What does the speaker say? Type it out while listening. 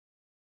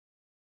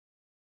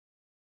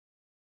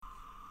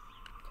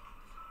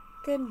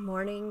Good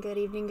morning, good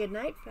evening, good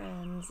night,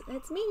 friends.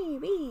 It's me,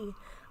 B.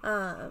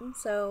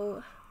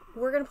 So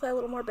we're gonna play a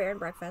little more Bear and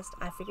Breakfast.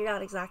 I figured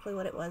out exactly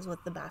what it was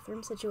with the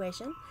bathroom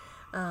situation,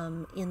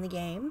 in the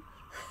game.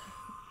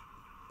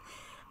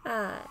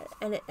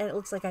 And it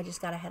looks like I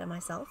just got ahead of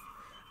myself.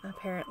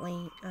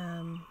 Apparently,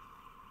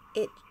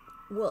 it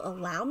will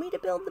allow me to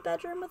build the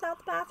bedroom without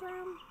the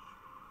bathroom.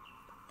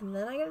 And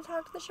then I gotta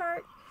talk to the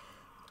shark.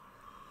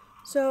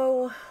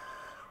 So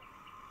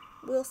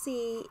we'll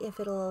see if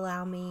it'll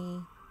allow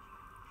me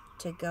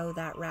to go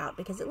that route,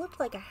 because it looked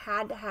like I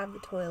had to have the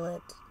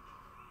toilet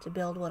to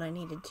build what I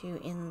needed to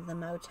in the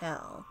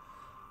motel,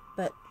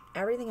 but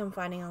everything I'm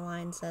finding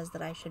online says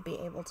that I should be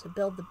able to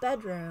build the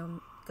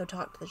bedroom, go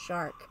talk to the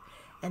shark,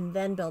 and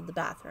then build the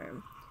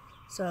bathroom.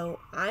 So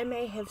I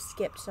may have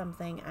skipped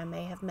something, I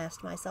may have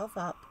messed myself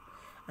up,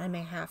 I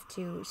may have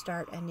to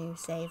start a new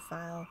save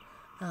file,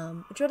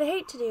 which would I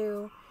hate to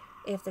do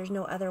if there's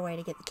no other way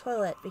to get the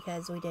toilet,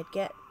 because we did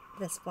get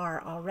this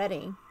far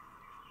already,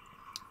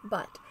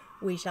 but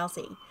we shall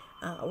see.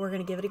 We're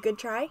going to give it a good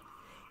try.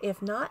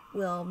 If not,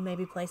 we'll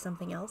maybe play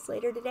something else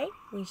later today.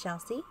 We shall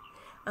see.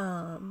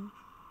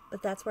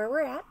 But that's where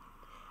we're at.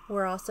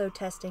 We're also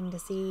testing to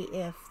see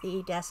if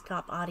the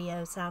desktop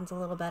audio sounds a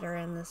little better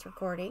in this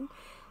recording,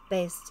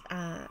 based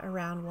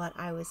around what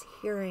I was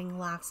hearing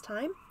last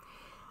time.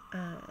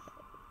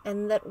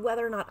 And that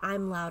whether or not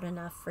I'm loud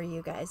enough for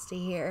you guys to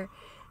hear.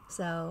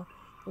 So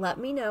let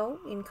me know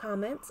in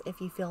comments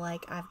if you feel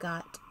like I've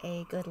got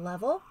a good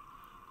level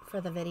for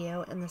the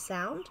video and the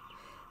sound,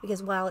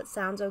 because while it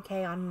sounds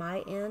okay on my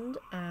end,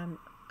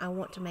 I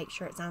want to make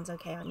sure it sounds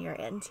okay on your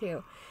end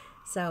too.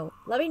 So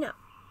let me know.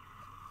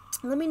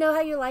 Let me know how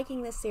you're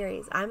liking this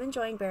series. I'm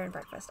enjoying Bear and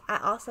Breakfast. I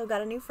also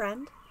got a new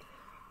friend.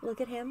 Look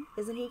at him.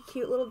 Isn't he a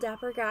cute little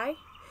dapper guy?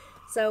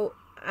 So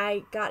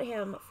I got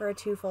him for a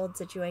twofold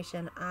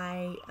situation.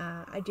 I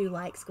do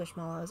like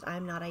Squishmallows.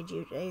 I'm not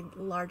a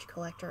large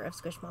collector of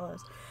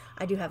Squishmallows.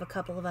 I do have a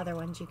couple of other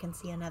ones. You can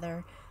see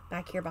another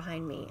back here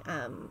behind me.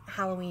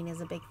 Halloween is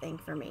a big thing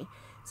for me,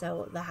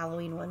 so the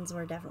Halloween ones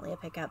were definitely a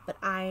pickup. But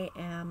I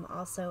am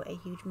also a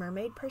huge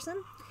mermaid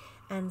person,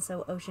 and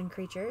so ocean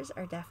creatures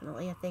are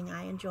definitely a thing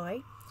I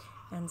enjoy.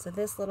 And so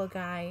this little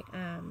guy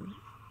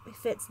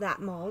fits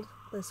that mold,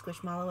 the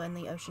Squishmallow and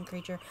the ocean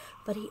creature.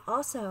 But he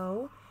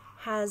also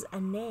has a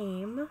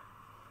name.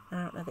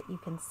 I don't know that you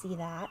can see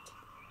that.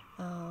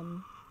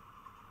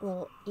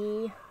 Little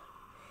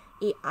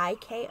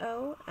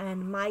EIKO,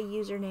 and my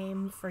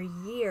username for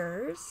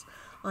years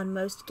on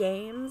most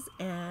games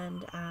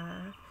and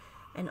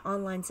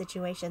online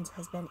situations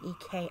has been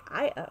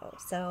EKIO.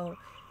 So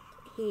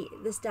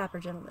this dapper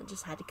gentleman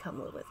just had to come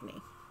live with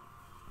me.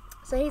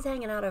 So he's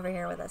hanging out over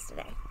here with us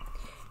today.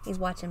 He's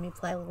watching me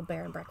play a little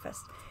Bear and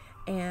Breakfast.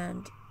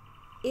 And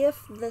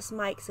if this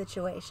mic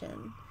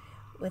situation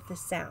with the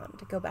sound,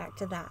 to go back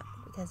to that,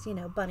 because, you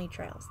know, bunny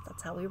trails,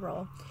 that's how we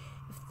roll.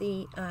 If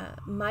the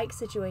mic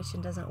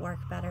situation doesn't work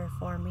better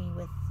for me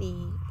with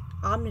the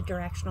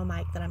omnidirectional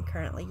mic that I'm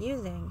currently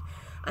using,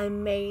 I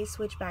may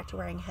switch back to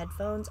wearing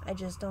headphones. I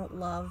just don't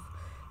love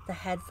the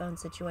headphone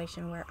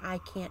situation where I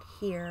can't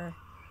hear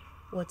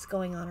what's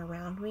going on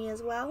around me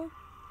as well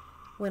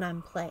when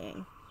I'm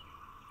playing,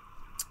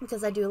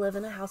 because I do live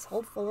in a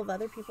household full of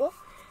other people,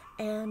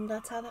 and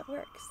that's how that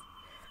works.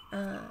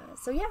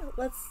 So yeah,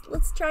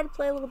 let's try to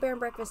play a little Bear and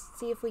Breakfast,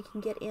 see if we can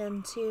get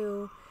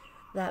into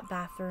that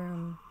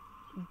bathroom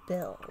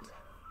build,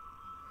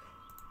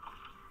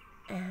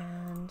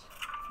 and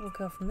we'll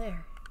go from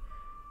there.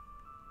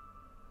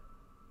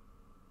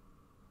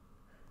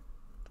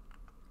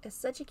 It's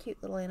such a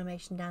cute little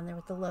animation down there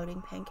with the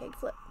loading pancake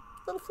flip,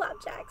 little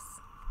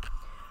flapjacks.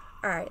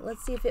 Alright,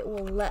 let's see if it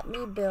will let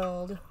me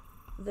build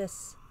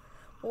this.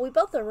 Well, we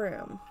built the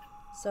room,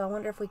 so I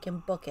wonder if we can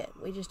book it.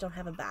 We just don't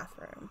have a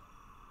bathroom.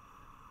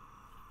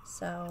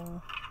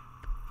 So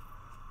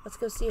let's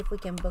go see if we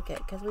can book it,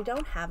 because we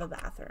don't have a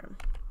bathroom.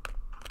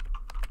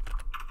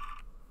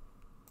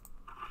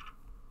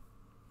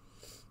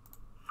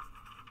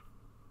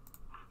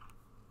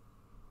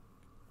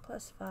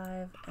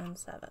 +5 and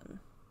 7.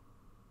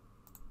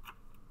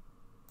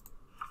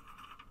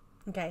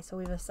 Okay, so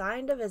we've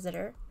assigned a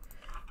visitor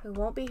who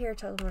won't be here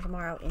till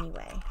tomorrow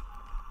anyway.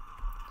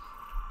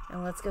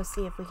 And let's go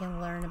see if we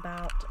can learn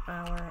about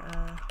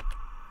our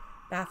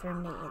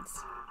bathroom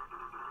needs.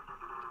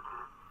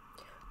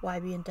 Why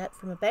be in debt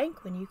from a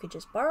bank when you could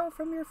just borrow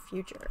from your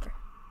future?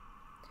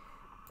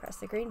 Press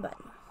the green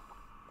button.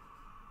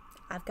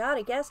 I've got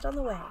a guest on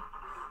the way.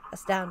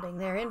 Astounding,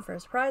 they're in for a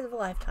surprise of a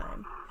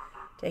lifetime.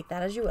 Take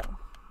that as you will.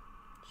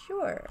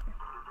 Sure.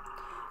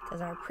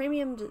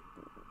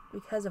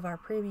 Because of our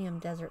premium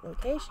desert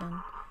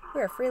location,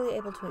 we are freely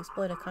able to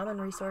exploit a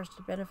common resource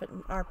to benefit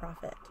our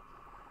profit.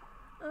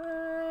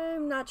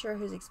 I'm not sure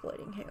who's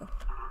exploiting who.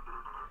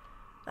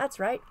 That's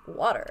right,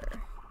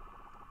 water.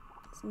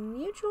 Is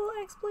mutual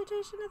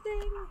exploitation a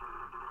thing?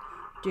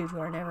 Due to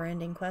our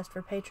never-ending quest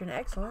for patron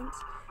excellence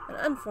and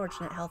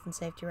unfortunate health and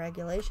safety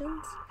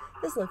regulations,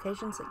 this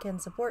location can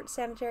support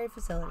sanitary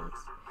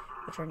facilities,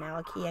 which are now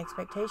a key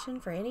expectation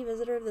for any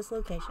visitor of this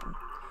location.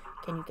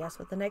 Can you guess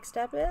what the next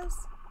step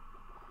is?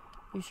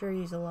 You sure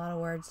use a lot of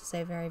words to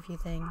say very few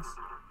things.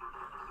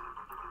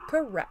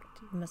 Correct.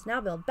 You must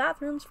now build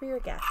bathrooms for your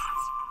guests.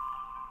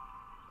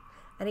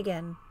 And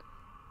again,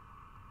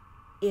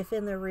 if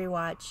in the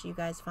rewatch you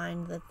guys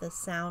find that the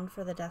sound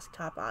for the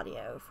desktop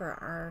audio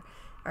for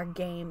our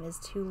game is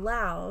too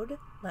loud,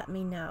 let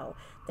me know.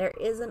 There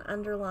is an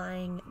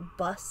underlying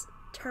bus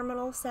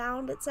terminal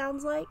sound, it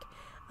sounds like,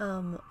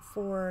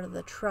 for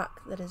the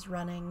truck that is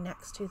running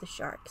next to the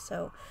shark.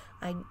 So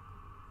I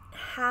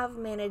have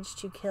managed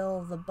to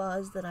kill the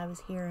buzz that I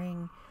was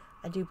hearing,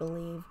 I do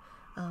believe,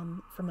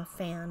 from a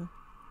fan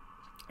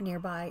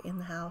nearby in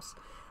the house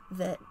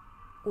that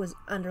was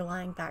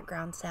underlying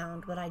background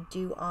sound. But I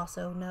do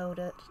also note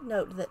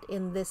that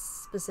in this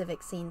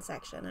specific scene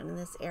section and in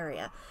this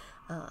area,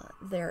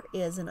 there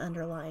is an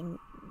underlying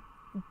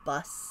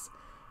bus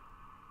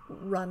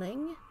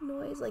running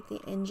noise, like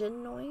the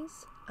engine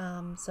noise.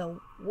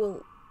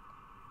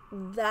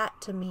 That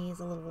to me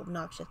is a little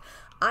obnoxious.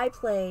 I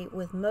play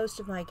with most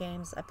of my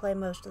games, I play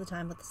most of the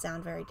time with the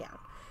sound very down,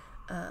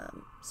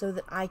 so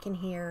that I can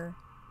hear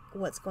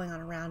what's going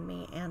on around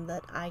me and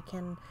that I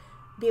can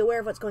be aware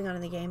of what's going on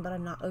in the game, but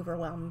I'm not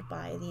overwhelmed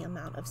by the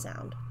amount of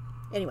sound.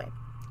 Anyway,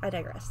 I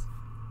digress.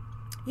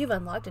 You've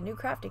unlocked a new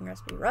crafting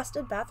recipe,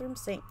 rusted bathroom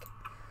sink.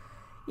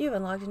 You've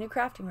unlocked a new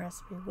crafting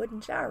recipe,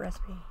 wooden shower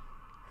recipe.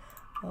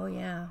 Oh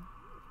yeah,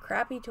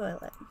 crappy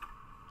toilet.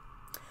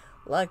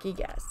 Lucky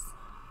guess.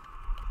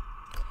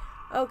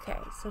 Okay,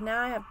 so now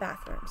I have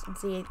bathrooms, and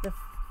see, the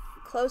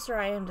closer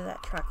I am to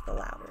that truck, the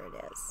louder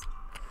it is.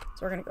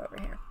 So we're going to go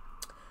over here.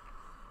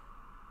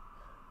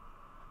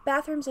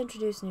 Bathrooms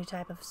introduce a new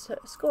type of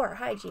score,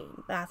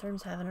 hygiene.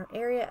 Bathrooms have an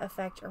area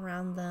effect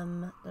around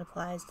them that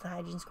applies to the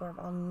hygiene score of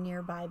all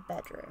nearby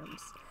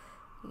bedrooms.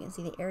 You can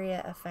see the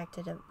area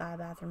affected by a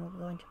bathroom will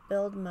go into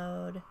build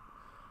mode,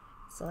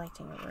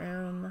 selecting a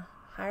room.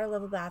 Higher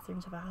level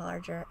bathrooms have a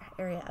larger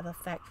area of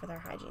effect for their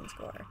hygiene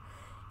score.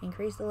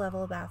 Increase the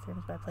level of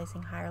bathrooms by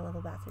placing higher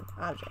level bathroom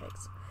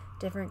objects.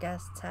 Different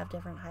guests have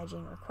different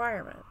hygiene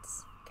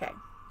requirements. Okay,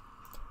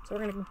 so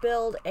we're going to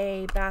build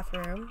a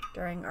bathroom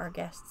during our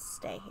guests'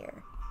 stay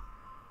here.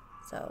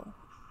 So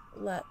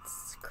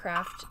let's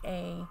craft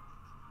a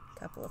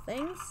couple of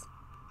things.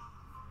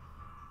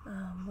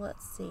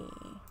 Let's see.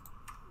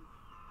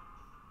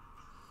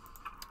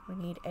 We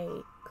need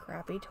a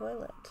crappy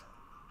toilet.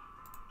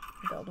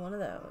 Build one of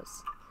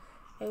those.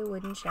 A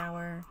wooden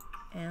shower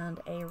and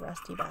a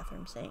rusty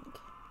bathroom sink,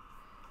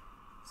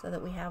 so that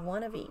we have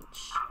one of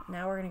each.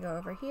 Now we're going to go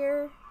over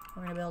here.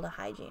 We're going to build a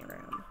hygiene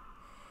room.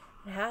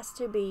 It has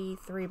to be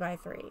 3 by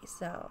 3,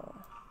 so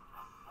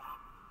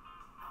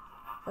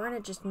we're going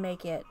to just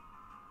make it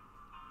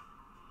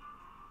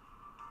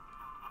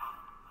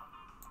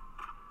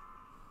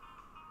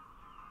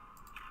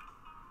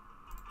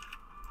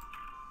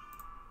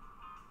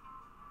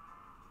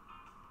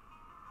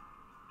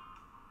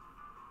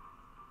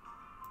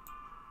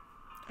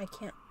I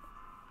can't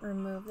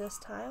remove this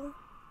tile.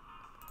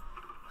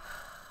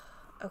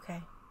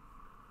 Okay.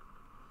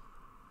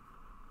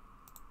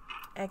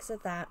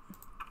 Exit that,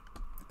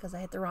 because I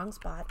hit the wrong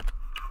spot.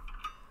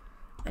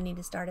 I need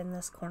to start in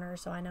this corner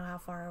so I know how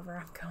far over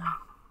I'm going.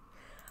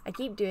 I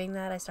keep doing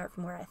that. I start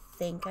from where I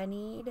think I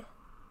need.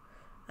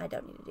 I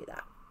don't need to do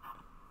that.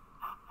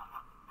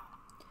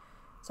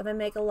 So I'm going to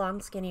make a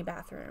long, skinny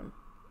bathroom.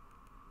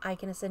 I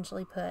can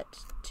essentially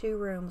put 2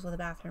 rooms with a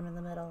bathroom in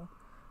the middle,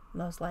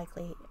 most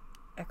likely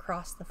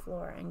across the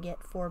floor, and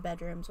get 4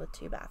 bedrooms with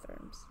 2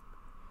 bathrooms.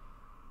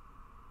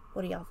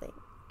 What do y'all think?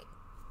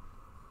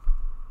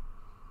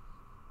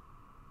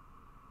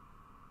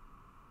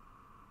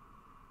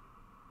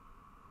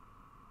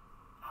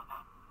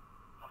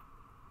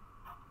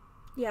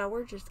 Yeah,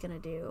 we're just gonna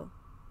do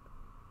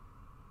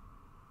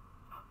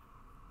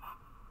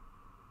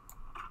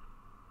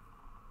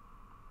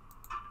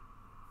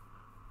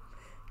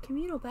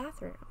communal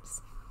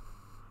bathrooms.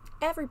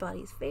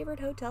 Everybody's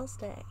favorite hotel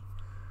stay.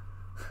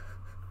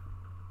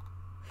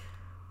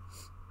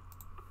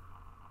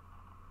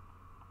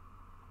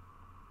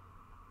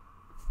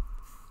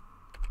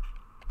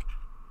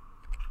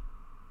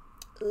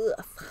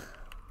 Ugh.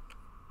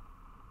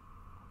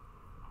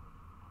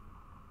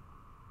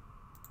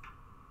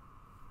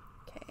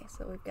 Okay,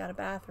 so we've got a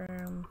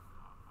bathroom.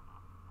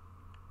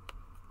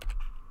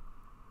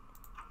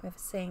 We have a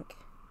sink.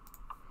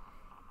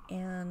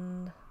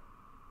 And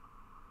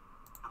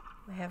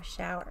we have a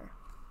shower.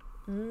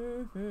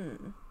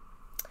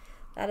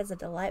 That is a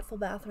delightful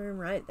bathroom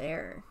right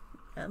there.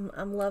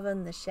 I'm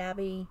loving the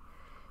shabby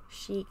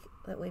chic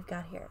that we've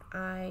got here.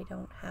 I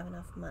don't have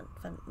enough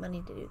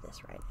money to do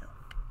this right now.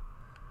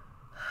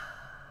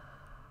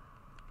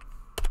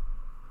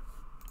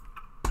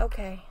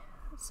 Okay,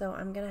 so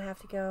I'm gonna have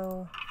to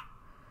go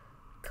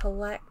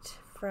collect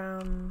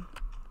from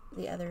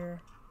the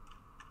other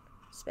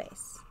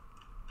space,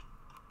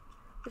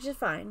 which is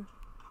fine.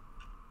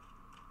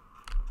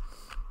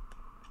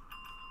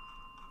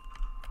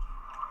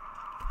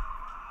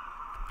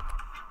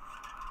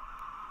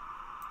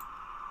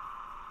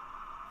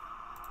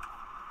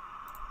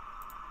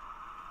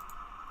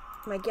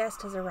 my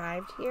guest has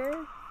arrived here.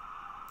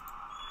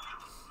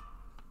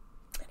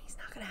 And he's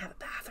not going to have a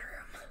bathroom.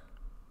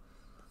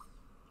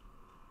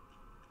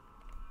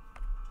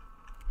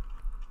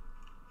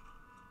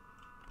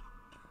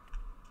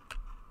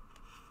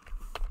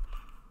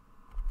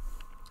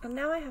 And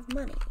now I have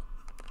money.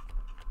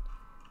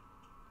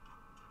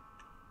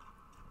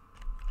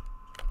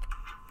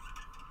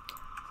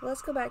 So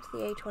let's go back to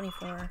the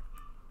A24.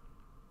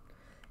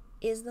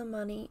 Is the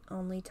money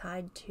only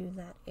tied to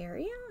that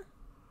area?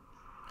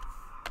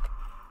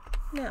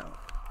 No.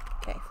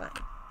 Okay, fine.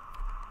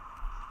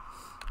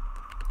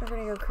 We're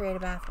gonna go create a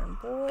bathroom.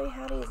 Boy,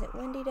 howdy, is it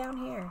windy down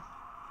here.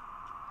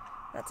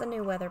 That's a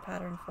new weather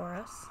pattern for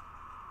us.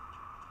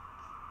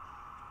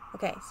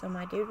 Okay, so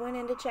my dude went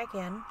in to check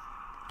in.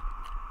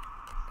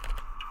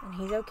 And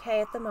he's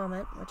okay at the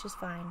moment, which is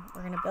fine.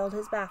 We're gonna build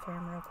his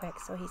bathroom real quick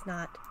so he's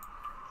not,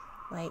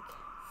 like,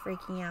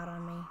 freaking out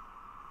on me.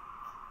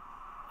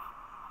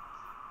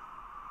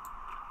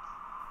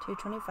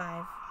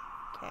 225.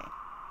 Okay.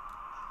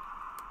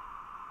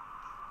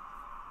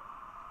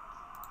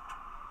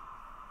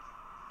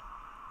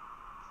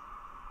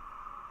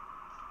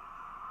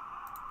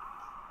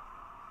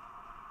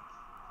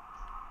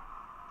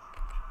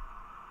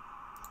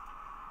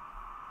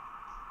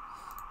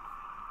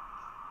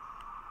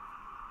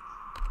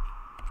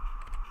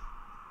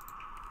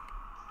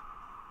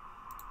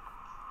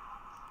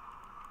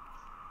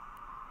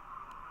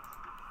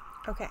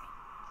 Okay.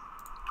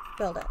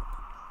 Build it.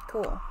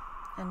 Cool.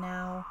 And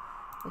now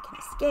we can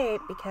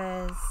escape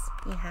because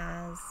he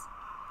has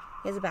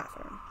a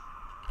bathroom.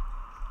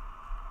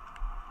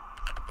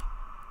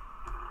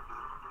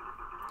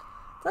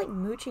 It's like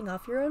mooching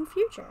off your own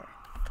future.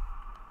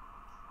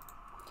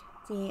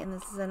 See, and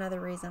this is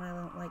another reason I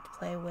don't like to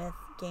play with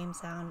game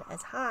sound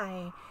as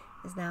high,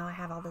 is now I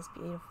have all this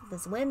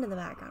this wind in the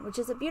background, which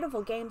is a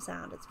beautiful game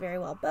sound. It's very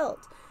well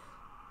built.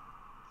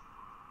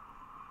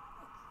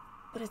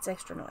 But it's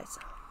extra noise.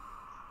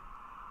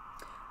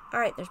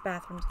 Alright, there's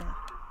bathrooms now.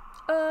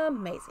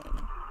 Amazing.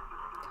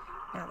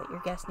 Now that your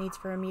guest needs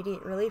for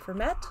immediate relief are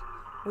met,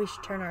 we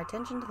should turn our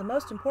attention to the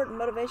most important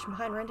motivation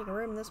behind renting a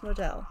room in this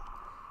motel.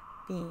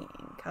 Being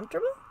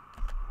comfortable?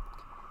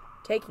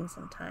 Taking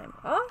some time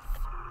off?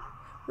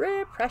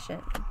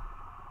 Repression.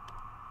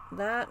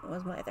 That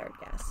was my third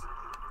guess.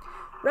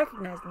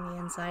 Recognizing the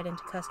insight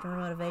into customer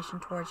motivation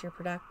towards your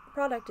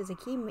product is a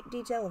key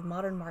detail of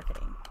modern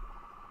marketing.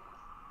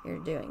 You're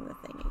doing the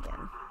thing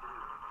again.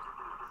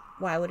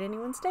 Why would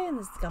anyone stay in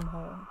this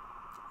scumhole?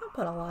 I'll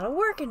put a lot of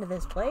work into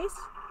this place.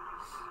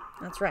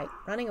 That's right,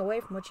 running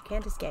away from what you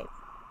can't escape.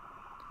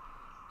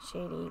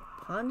 Shady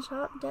pawn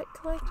shop debt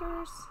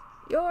collectors?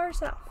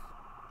 Yourself.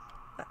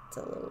 That's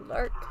a little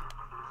dark.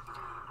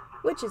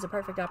 Which is a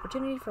perfect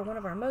opportunity for one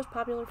of our most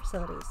popular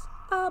facilities.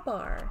 A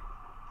bar.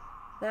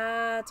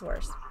 That's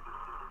worse.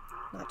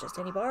 Not just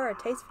any bar, a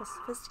tasteful,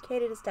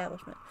 sophisticated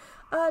establishment.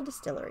 A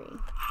distillery.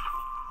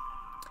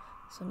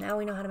 So now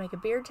we know how to make a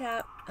beer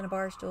tap, and a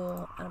bar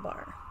stool, and a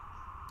bar.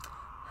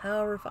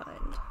 How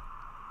refined.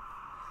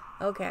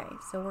 Okay,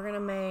 so we're going to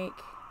make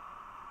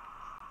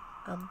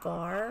a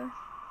bar.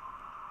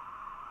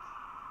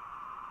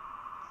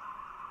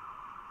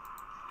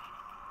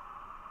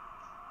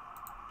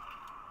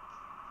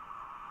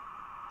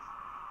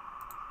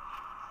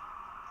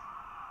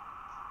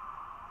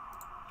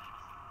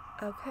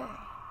 Okay.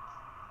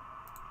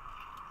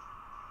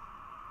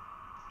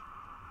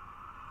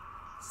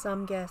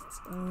 Some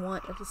guests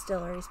want a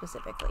distillery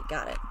specifically.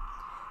 Got it.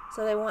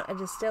 So they want a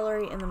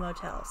distillery in the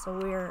motel. So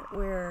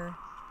we're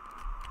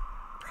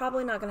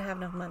probably not going to have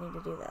enough money to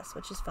do this,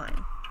 which is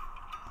fine.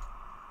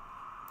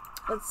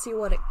 Let's see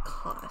what it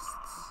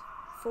costs.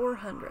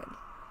 400.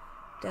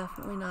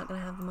 Definitely not going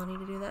to have the money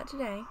to do that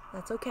today.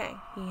 That's okay.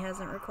 He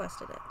hasn't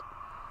requested it.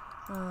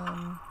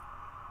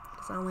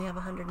 Because I only have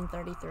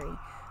 133.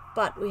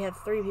 But we have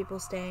 3 people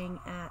staying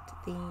at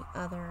the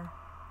other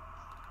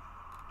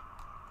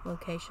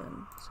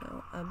location.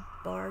 So a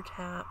bar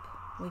tap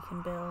we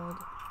can build.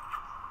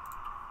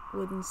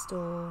 Wooden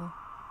stool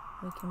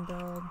we can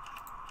build.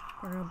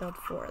 We're going to build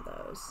 4 of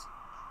those.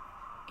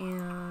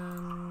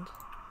 And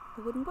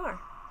the wooden bar.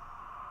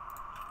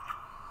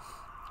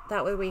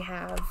 That way we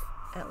have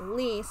at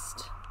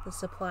least the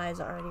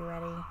supplies already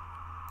ready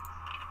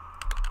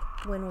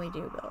when we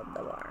do build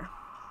the bar.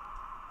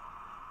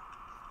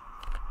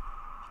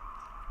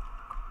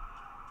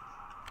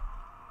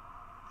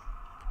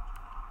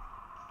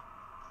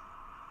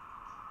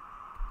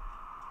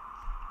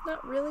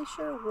 Not really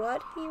sure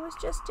what he was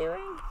just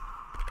doing,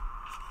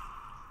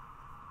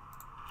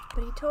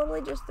 but he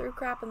totally just threw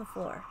crap on the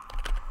floor.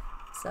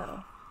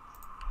 So,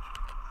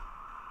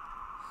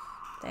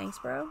 thanks,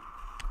 bro.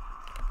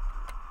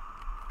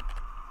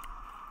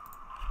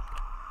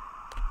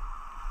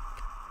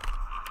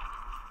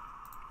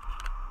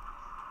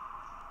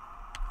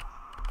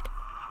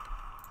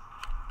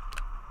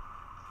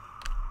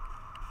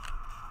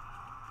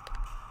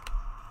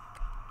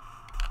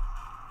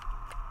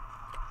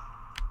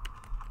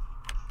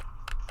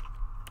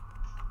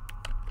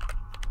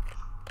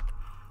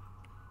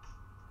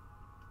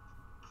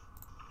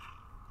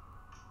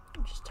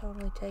 I'm just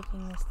totally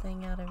taking this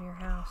thing out of your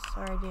house.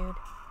 Sorry, dude.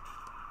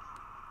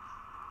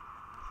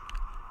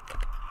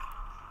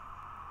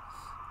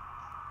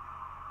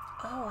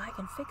 Oh, I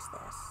can fix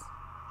this.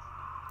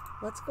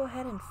 Let's go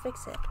ahead and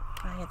fix it.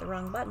 I hit the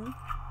wrong button.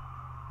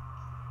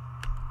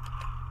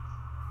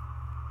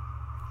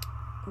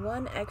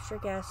 1 extra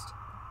guest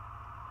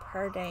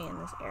per day in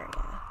this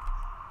area.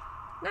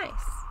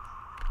 Nice.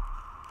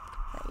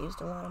 That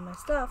used a lot of my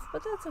stuff,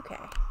 but that's okay.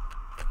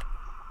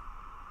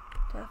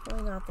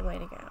 Definitely not the way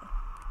to go.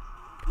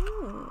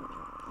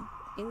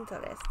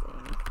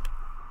 Interesting.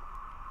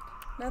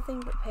 Nothing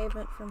but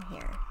pavement from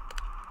here.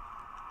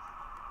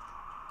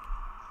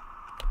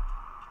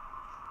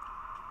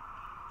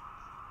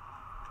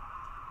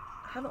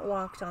 I haven't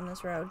walked on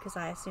this road because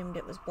I assumed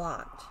it was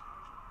blocked.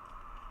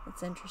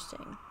 It's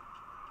interesting.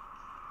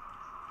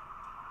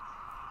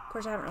 Of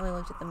course, I haven't really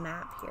looked at the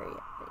map here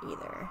yet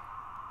either.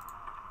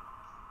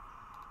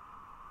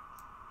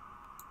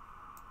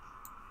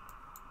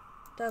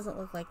 Doesn't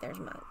look like there's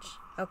much.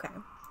 Okay,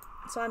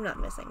 so I'm not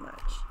missing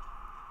much.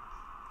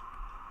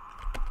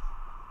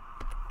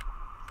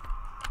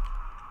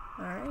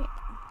 Alright.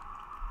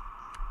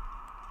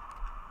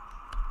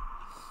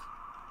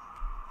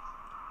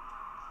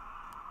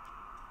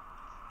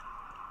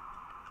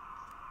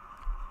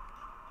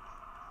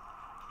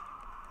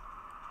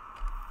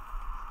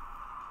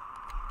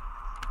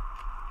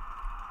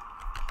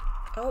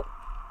 Oh,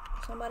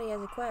 somebody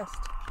has a quest.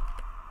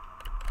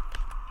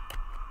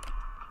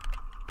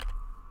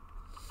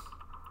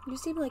 You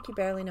seem like you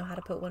barely know how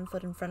to put one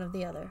foot in front of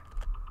the other.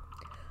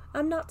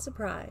 I'm not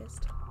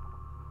surprised.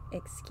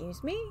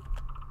 Excuse me?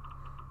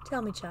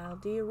 Tell me, child,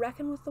 do you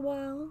reckon with the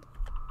wild?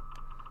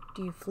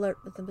 Do you flirt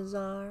with the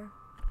bizarre?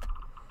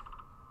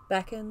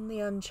 Beckon the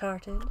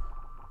uncharted?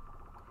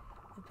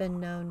 I've been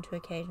known to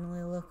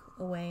occasionally look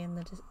away in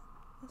the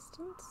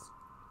distance.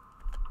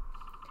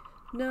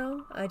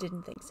 No, I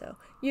didn't think so.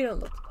 You don't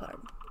look the part.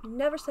 You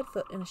never set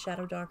foot in a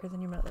shadow darker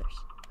than your mother's.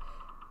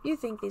 You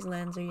think these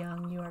lands are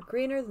young. You are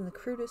greener than the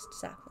crudest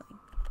sapling.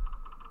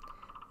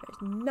 There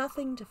is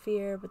nothing to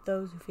fear but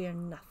those who fear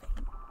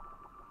nothing.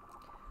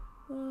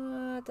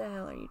 What the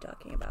hell are you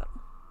talking about?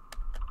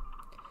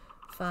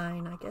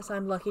 Fine, I guess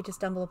I'm lucky to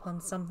stumble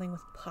upon something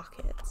with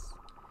pockets.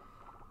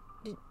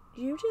 Did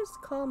you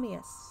just call me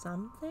a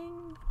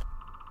something?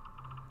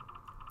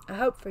 I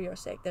hope for your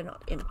sake they're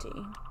not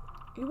empty.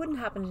 You wouldn't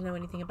happen to know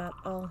anything about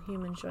all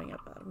humans showing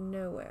up out of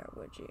nowhere,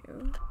 would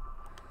you?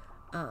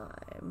 I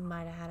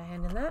might have had a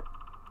hand in that.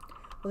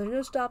 Well, there's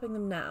no stopping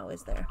them now,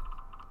 is there?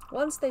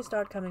 Once they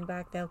start coming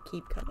back, they'll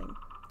keep coming.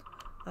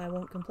 I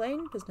won't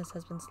complain. Business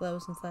has been slow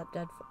since that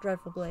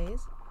dreadful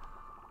blaze.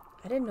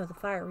 I didn't know the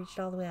fire reached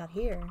all the way out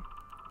here.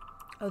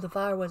 Oh, the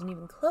fire wasn't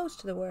even close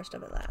to the worst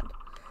of it, lad.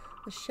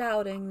 The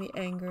shouting, the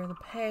anger, the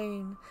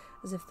pain,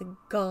 as if the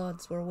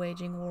gods were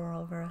waging war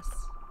over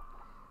us.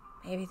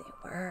 Maybe they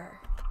were.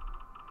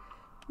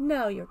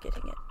 Now you're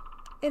getting it.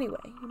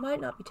 Anyway, you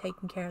might not be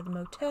taking care of the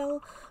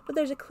motel, but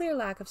there's a clear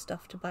lack of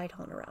stuff to bite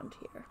on around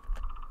here.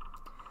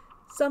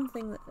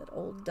 Something that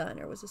old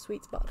diner was a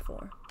sweet spot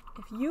for.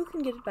 If you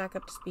can get it back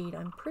up to speed,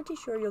 I'm pretty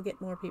sure you'll get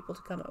more people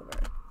to come over.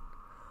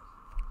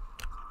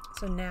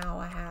 So now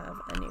I have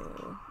a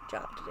new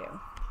job to do.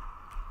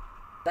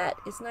 But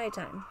it's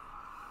nighttime.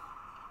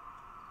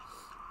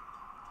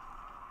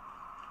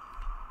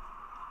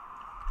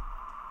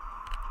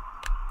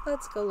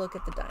 Let's go look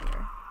at the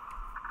diner.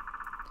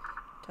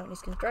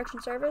 Tony's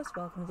Construction Service,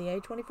 welcome to the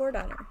A24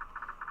 Diner.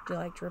 Would you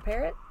like to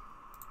repair it?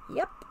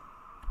 Yep.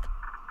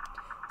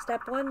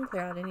 Step 1,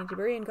 clear out any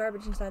debris and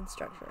garbage inside the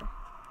structure.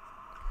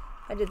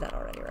 I did that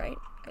already, right?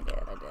 I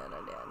did.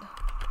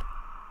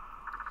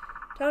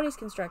 Tony's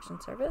Construction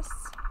Service.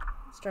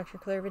 Structure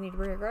clear of any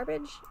debris or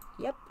garbage?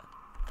 Yep.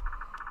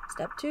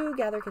 Step 2,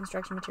 gather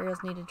construction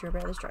materials needed to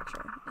repair the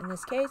structure. In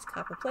this case,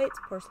 copper plates,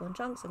 porcelain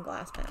chunks, and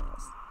glass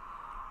panels.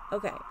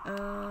 Okay,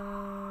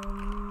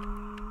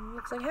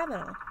 looks like I have it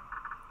all.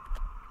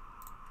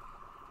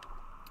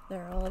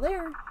 They're all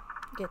there.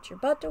 Get your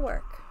butt to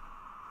work.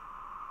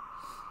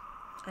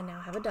 I now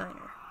have a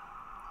diner.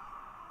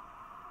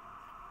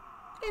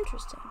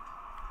 Interesting.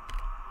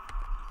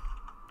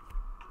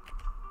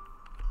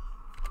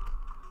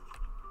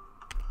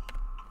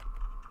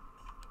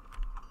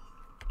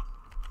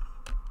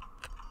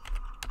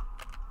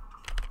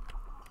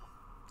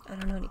 I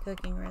don't know any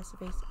cooking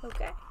recipes.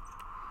 Okay.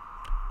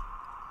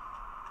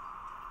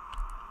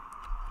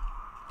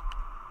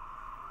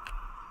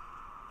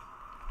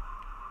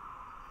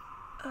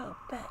 Oh,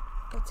 bet.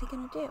 What's he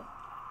gonna do?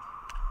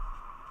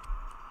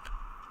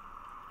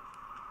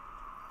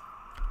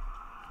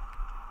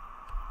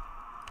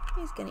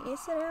 He's gonna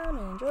sit down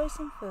and enjoy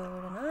some food,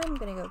 and I'm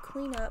gonna go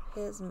clean up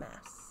his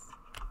mess.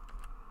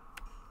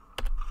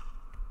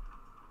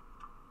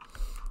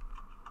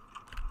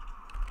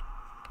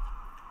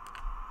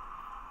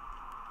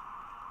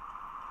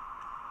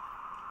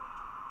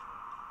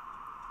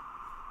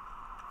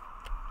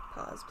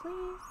 Pause,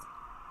 please.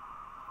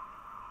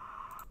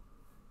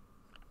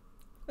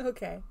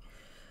 Okay.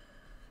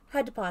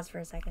 Had to pause for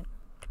a second.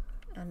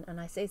 And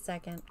I say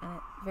second, and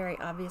it very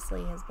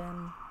obviously has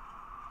been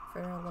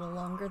for a little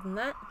longer than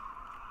that.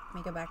 Let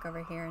me go back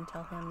over here and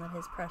tell him that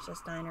his precious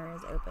diner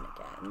is open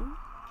again.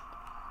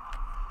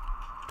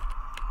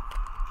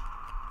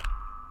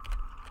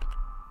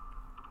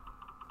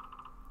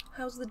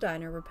 How's the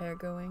diner repair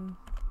going?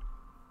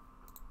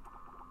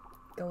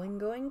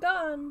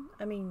 Gone.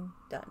 I mean,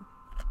 done.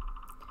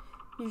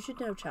 You should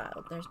know,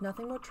 child, there's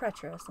nothing more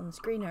treacherous on this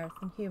green earth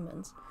than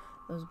humans,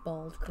 those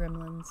bald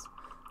gremlins.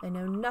 They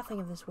know nothing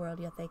of this world,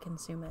 yet they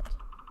consume it.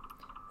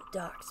 The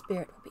dark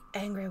spirit will be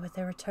angry with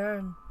their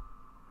return.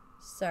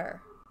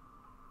 Sir.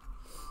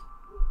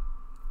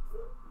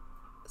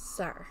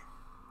 Sir.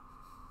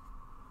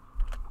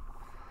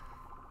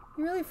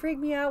 You really freak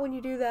me out when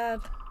you do that.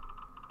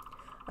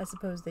 I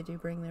suppose they do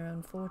bring their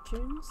own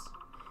fortunes,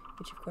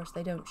 which of course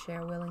they don't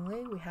share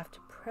willingly. We have to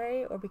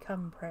prey or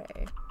become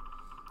prey.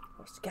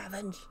 Or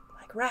scavenge,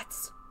 like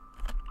rats.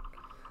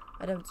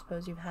 I don't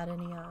suppose you've had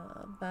any,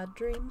 bad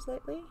dreams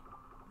lately?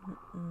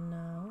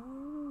 No,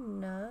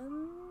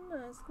 none.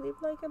 I sleep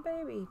like a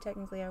baby.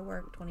 Technically, I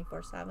work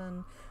 24/7.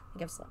 I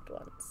think I've slept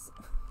once.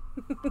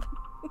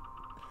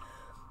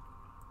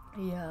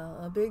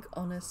 Yeah, a big,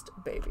 honest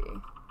baby.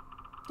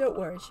 Don't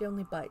worry, she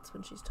only bites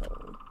when she's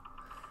told.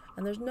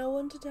 And there's no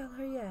one to tell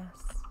her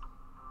yes.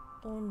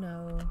 Oh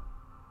no.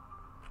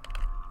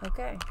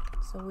 Okay,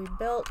 so we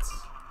built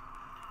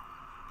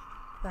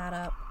that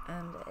up,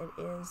 and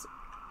it is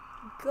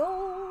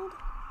gold.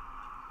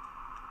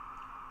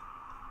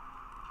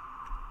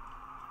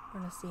 We're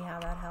gonna see how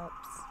that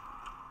helps.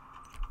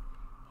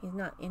 He's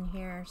not in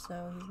here,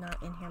 so he's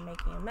not in here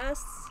making a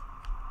mess.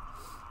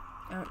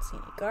 I don't see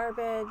any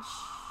garbage.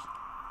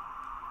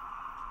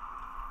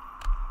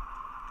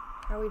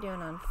 How are we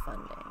doing on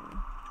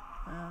funding?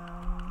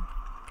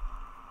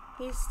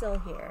 He's still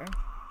here,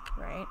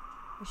 right?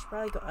 We should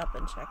probably go up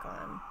and check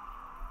on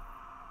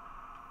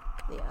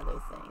the other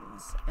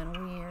things. And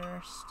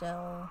we're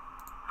still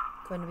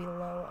going to be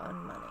low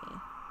on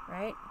money,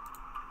 right?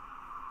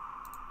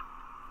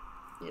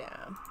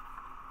 Yeah.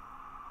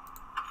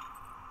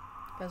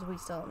 Because we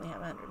still only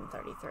have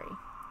 133.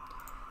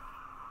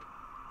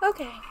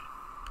 Okay.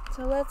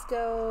 So let's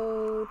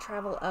go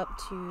travel up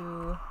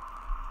to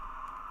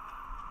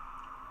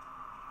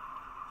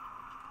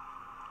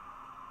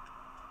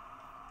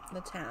the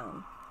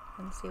town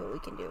and see what we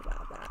can do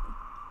about that.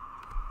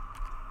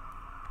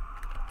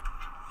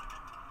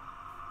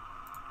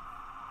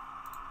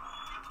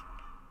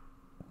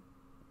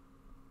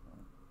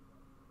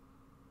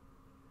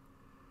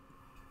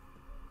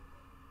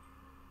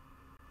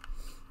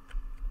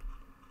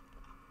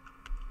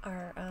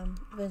 Our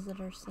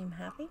visitors seem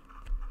happy.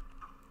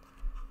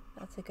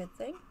 That's a good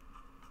thing.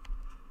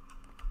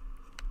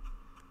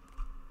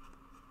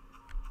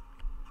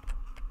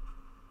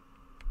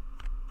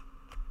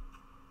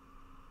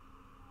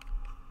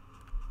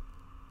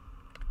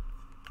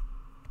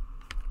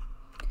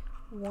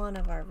 One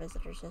of our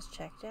visitors has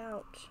checked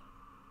out.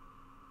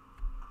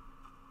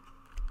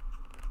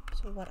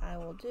 So what I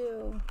will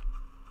do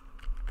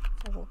is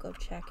I will go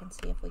check and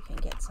see if we can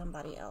get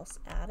somebody else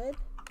added.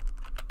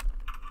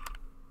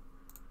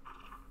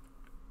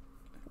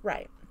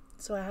 Right.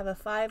 So I have a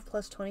 5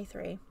 plus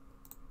 23.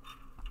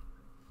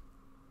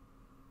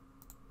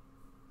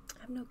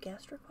 I have no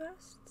guest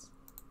requests.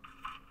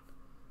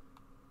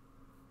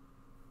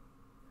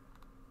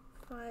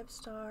 5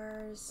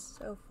 stars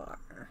so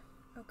far.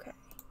 Okay.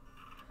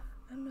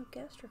 I have no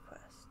guest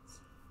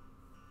requests.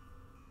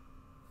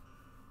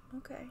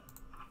 Okay.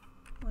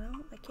 Well,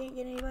 I can't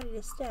get anybody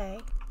to stay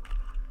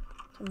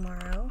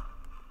tomorrow.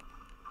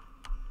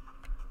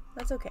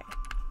 That's okay.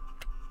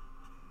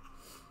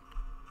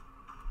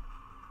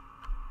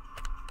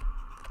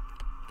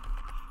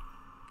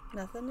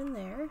 Nothing in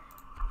there.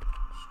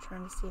 Just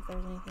trying to see if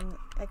there's anything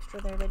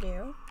extra there to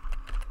do.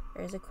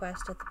 There is a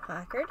quest at the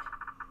placard.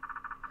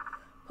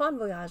 Pawn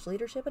Voyage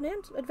Leadership and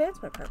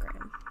Advancement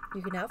Program.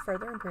 You can now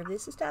further improve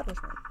this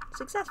establishment.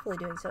 Successfully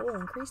doing so will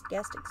increase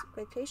guest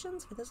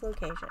expectations for this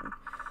location,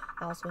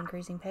 also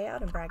increasing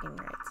payout and bragging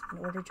rights. In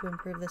order to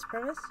improve this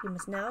premise, you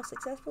must now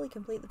successfully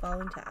complete the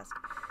following task.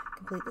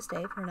 Complete the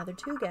stay for another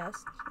 2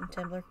 guests in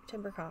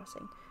Timber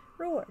Crossing.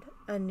 Reward: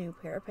 a new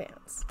pair of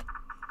pants.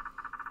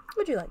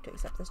 Would you like to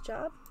accept this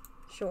job?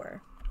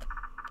 Sure.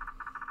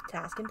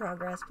 Task in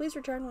progress. Please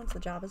return once the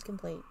job is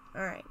complete.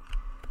 Alright.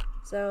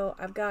 So,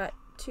 I've got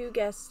 2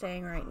 guests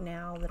staying right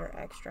now that are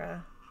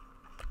extra.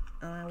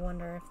 And I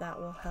wonder if that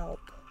will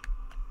help.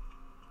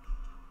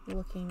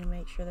 Looking to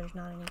make sure there's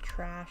not any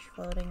trash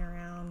floating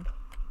around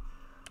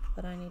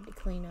that I need to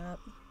clean up.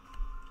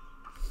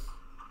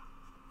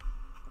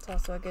 It's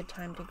also a good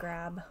time to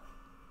grab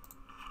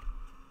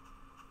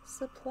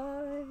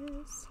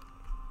supplies.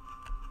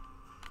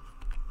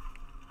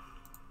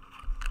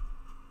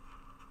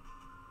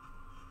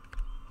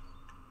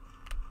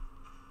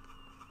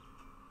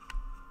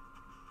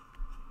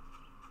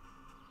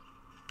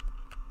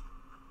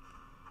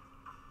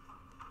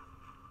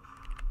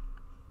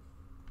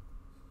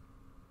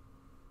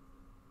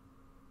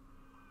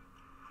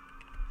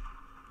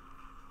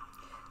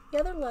 The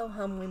other low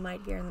hum we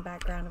might hear in the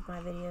background of my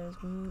videos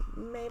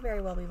may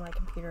very well be my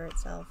computer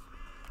itself.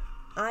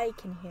 I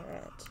can hear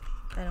it.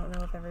 I don't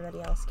know if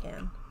everybody else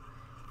can.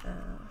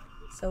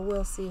 So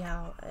we'll see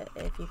how,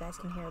 if you guys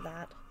can hear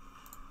that.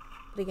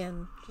 But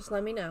again, just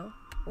let me know.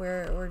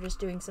 We're just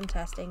doing some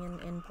testing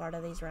in part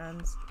of these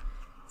runs,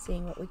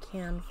 seeing what we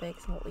can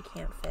fix and what we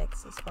can't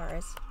fix as far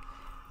as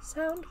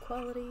sound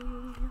quality.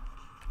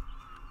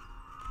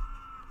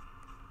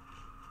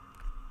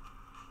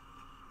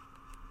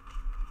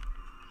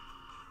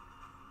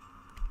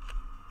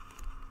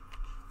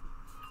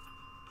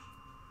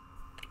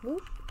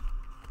 Whoop.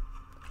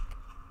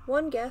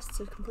 1 guest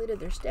has completed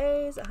their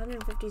stays,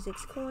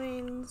 156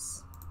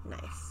 coins.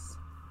 Nice.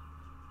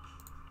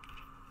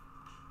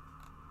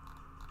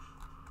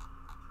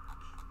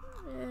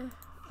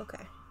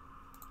 Okay.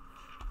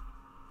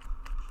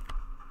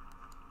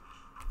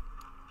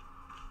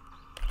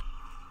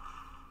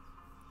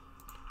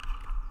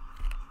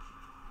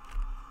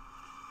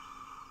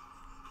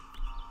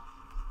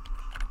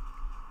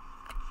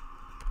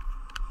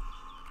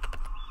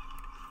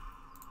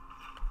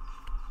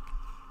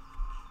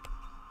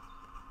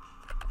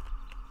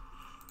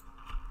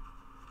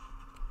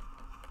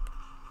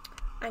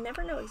 I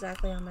never know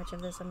exactly how much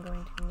of this I'm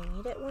going to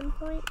need at one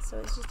point, so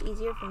it's just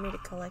easier for me to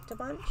collect a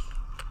bunch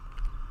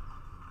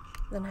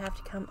than have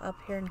to come up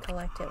here and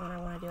collect it when I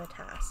want to do a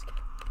task.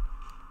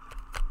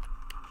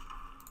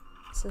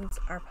 Since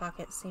our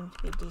pockets seem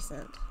to be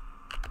decent.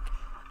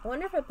 I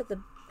wonder if I put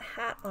the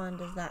hat on,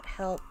 does that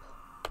help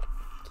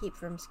keep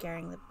from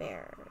scaring the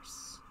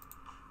bears?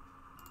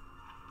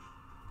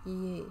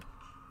 Yeah.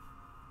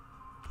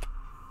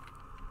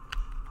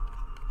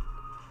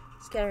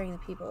 Scaring the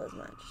people as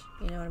much,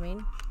 you know what I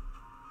mean?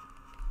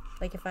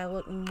 Like if I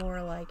look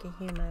more like a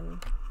human,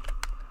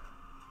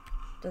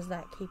 does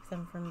that keep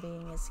them from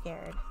being as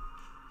scared?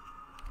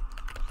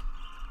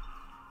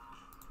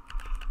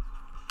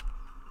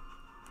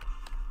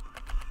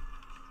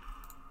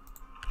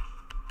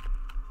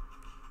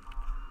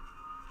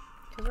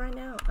 Because right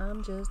now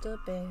I'm just a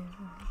bear,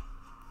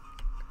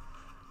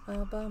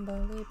 a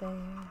bumblebee bear,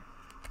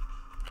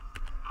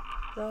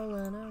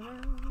 rolling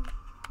around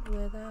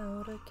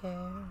without a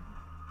care.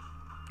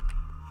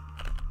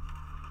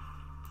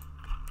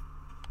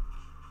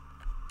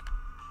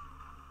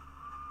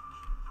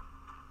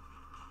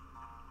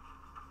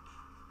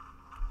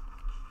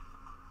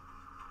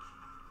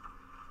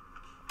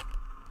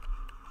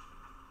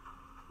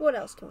 What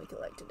else can we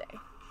collect today?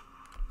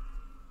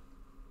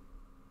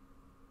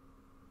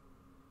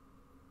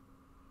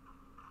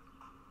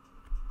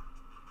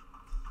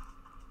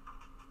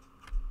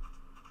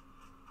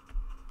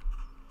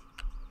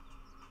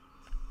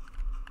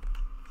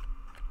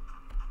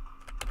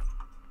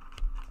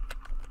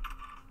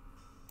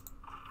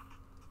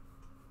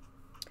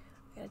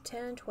 I got a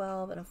 10 and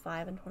 12 and a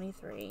 5 and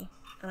 23,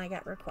 and I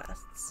got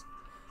requests.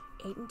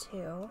 8 and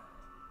 2,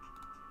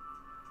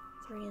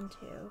 3 and 2,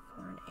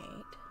 4 and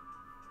 8.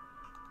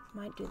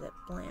 Might do that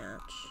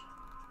Blanche.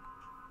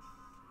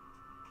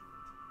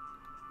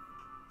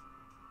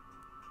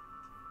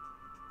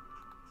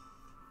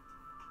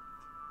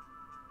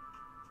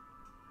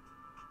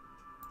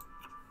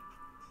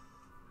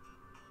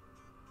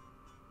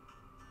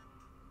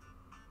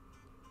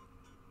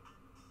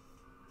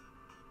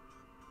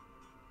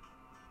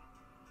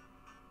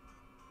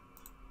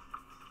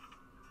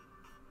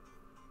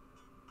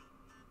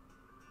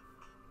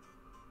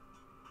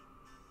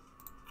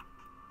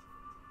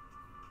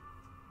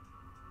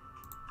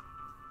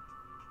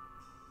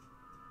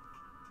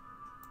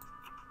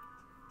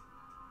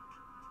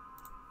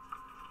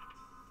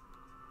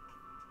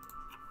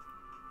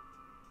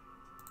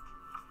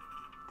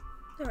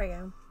 There we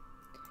go.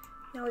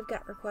 Now we've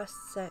got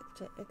requests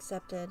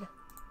accepted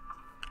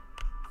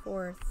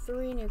for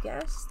 3 new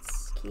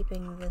guests,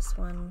 keeping this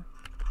one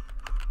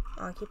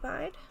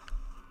occupied.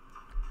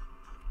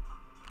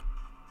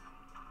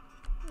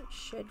 Which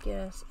should get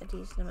us a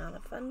decent amount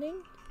of funding.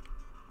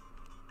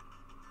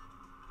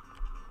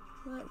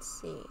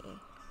 Let's see.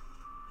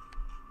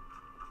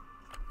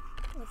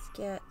 Let's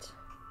get...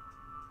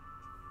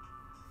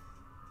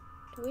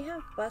 Do we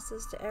have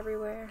buses to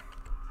everywhere?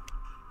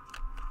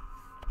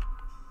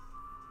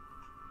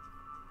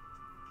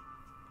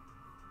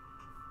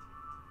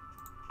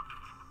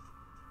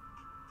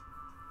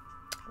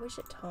 I wish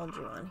it told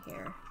you on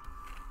here.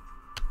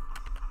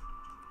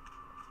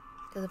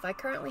 Because if I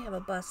currently have a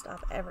bus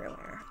stop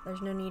everywhere,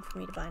 there's no need for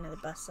me to buy another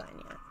bus sign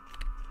yet.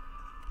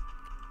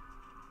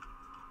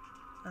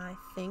 I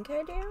think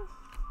I do.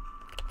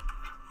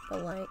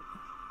 But like,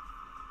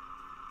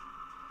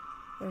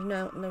 there's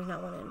not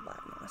one in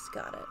Black Moss.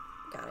 Got it.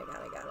 Got it.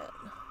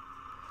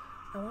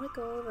 I want to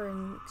go over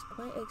and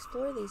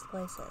explore these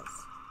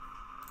places.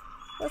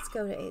 Let's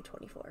go to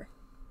A24.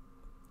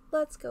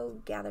 Let's go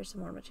gather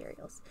some more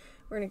materials.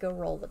 We're going to go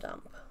roll the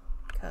dump,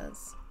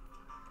 because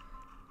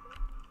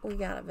we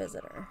got a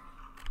visitor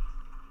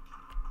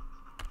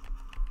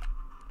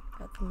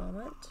at the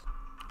moment.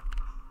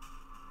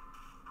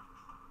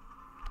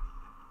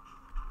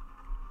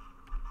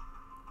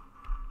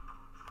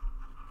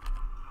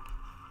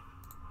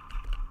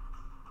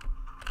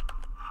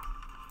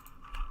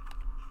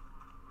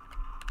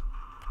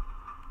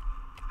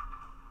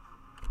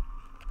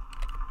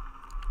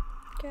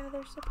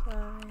 Gather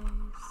supplies.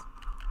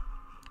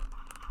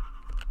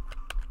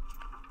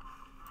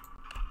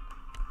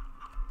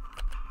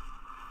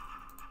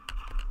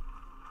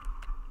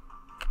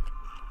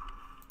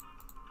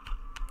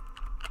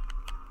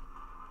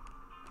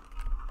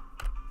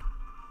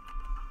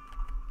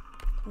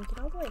 Can we get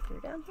all the way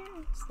through down here?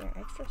 Is there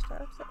extra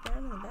stuff sitting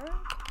down in the back?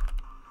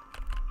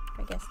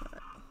 I guess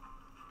not.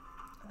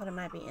 I thought it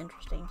might be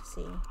interesting to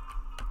see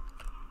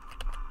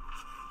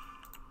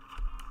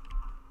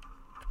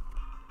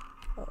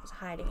what was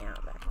hiding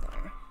out back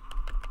there.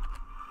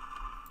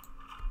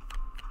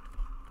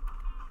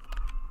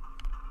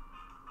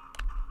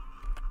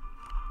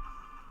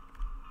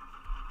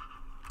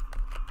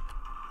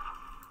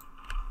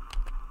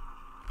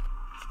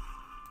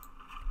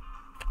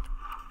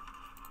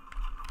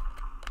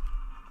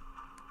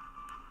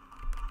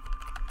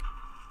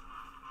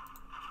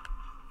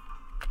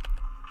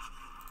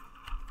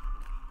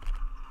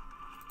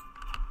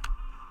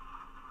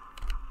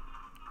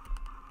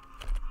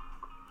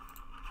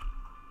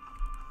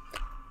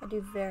 I do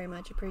very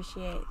much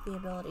appreciate the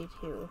ability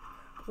to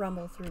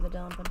rumble through the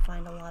dump and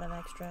find a lot of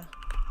extra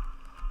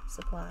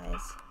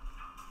supplies.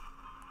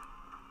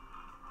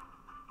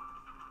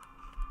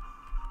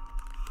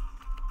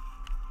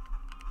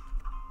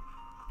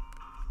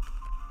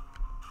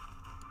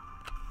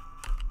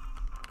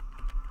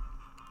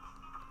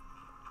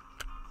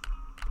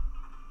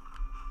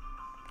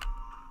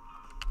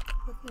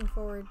 Looking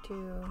forward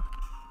to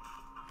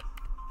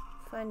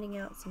finding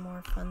out some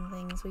more fun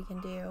things we can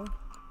do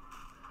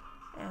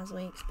as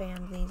we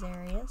expand these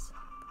areas.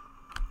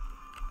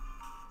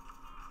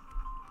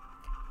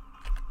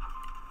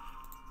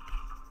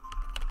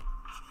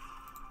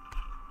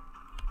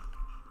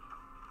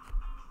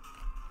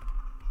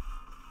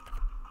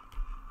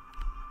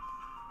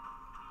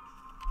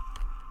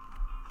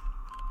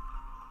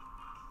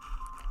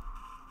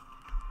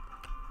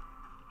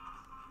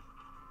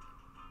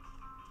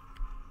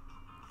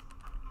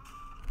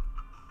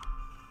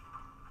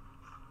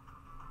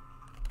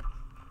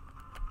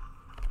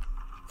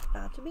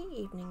 About to be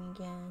evening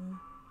again.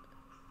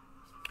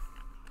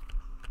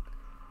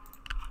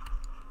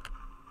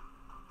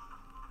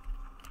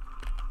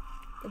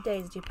 The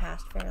days do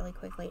pass fairly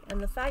quickly, and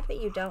the fact that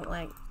you don't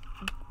like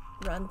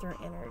run through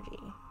energy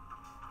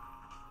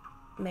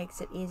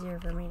makes it easier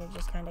for me to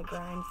just kind of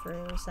grind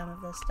through some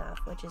of this stuff,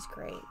 which is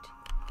great.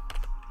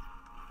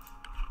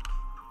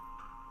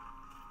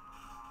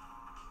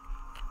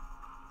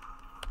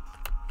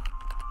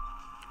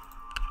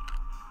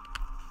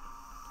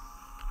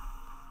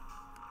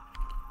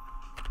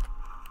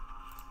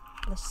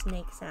 The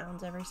snake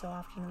sounds every so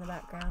often in the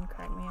background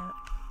crack me up.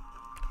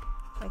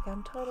 Like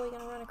I'm totally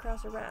gonna run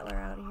across a rattler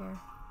out here.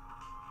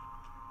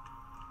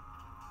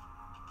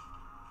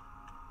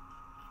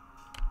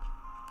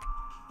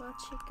 What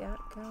you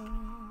got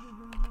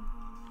going?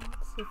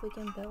 Let's see if we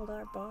can build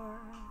our bar.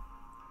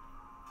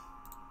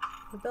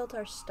 We built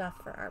our stuff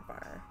for our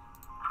bar.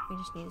 We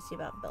just need to see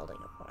about building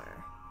a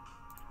bar.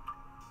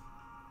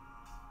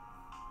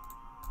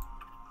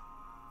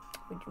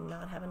 We do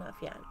not have enough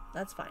yet.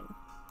 That's fine.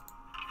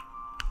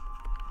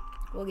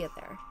 We'll get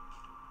there.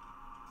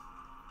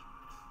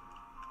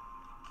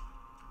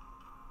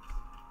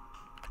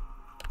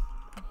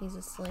 He's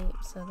asleep,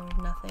 so there's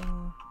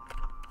nothing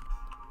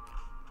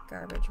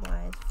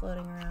garbage-wise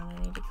floating around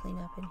I need to clean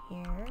up in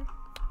here,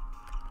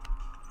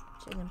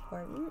 which is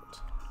important.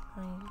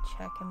 I need to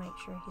check and make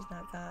sure he's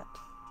not got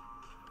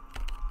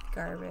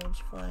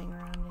garbage floating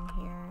around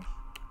in here.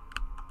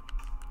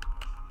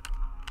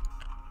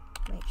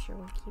 Make sure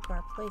we keep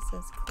our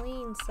places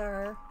clean,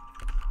 sir.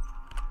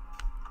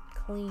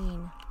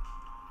 Clean.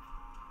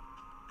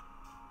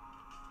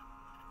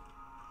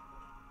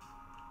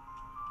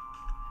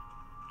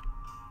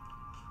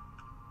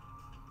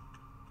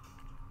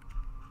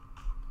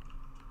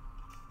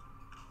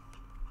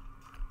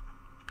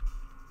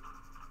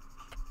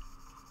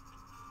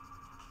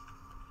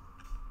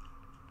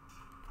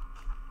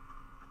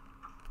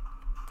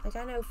 Like,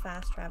 I know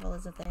fast travel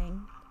is a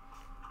thing.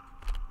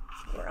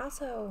 We're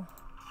also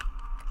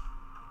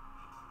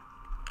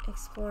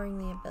exploring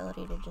the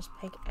ability to just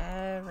pick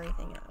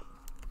everything up.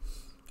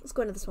 Let's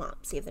go into the swamp,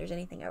 see if there's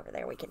anything over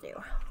there we can do.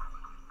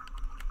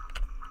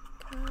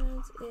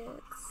 Because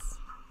it's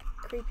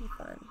creepy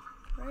fun,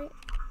 right?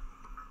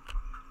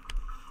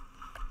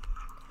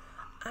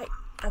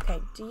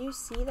 Okay, do you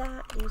see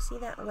that? Do you see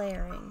that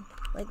layering?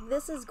 Like,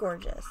 this is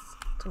gorgeous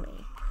to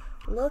me.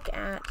 Look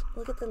at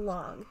the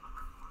log.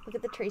 Look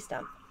at the tree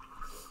stump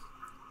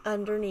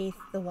underneath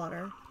the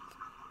water.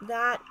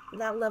 That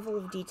level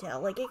of detail,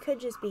 like it could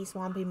just be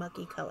swampy,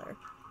 mucky color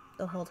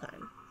the whole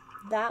time.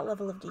 That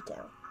level of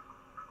detail.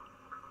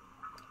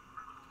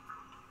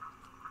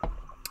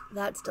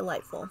 That's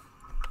delightful.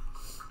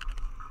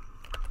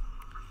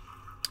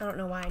 I don't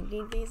know why I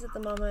need these at the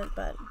moment,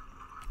 but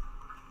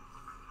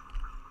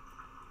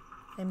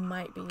they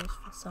might be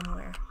useful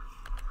somewhere.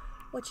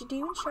 What you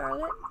doing,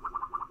 Charlotte?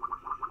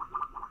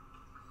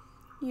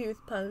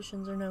 Youth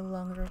potions are no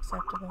longer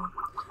acceptable.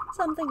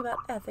 Something about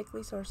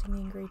ethically sourcing the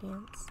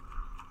ingredients.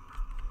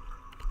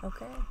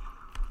 Okay.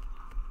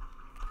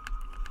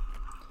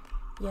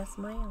 Yes,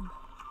 ma'am.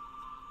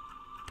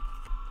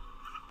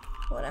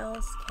 What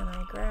else can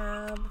I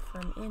grab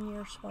from in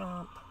your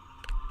swamp?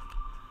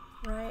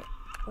 Right?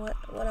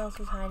 What else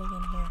is hiding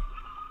in here?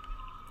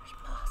 There's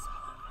moss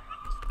all over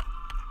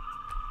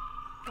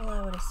it.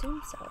 Well, I would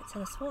assume so. It's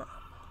in a swamp.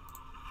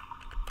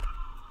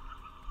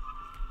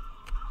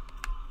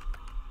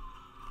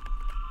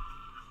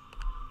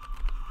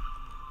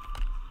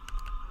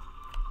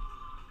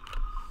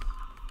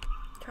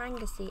 Trying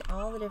to see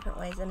all the different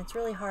ways, and it's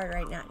really hard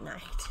right now at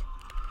night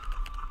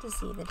to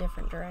see the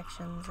different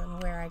directions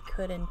and where I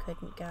could and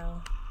couldn't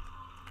go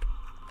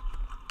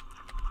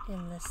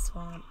in this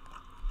swamp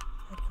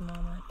at the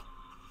moment.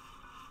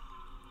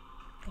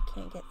 I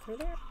can't get through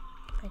there.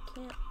 I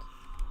can't.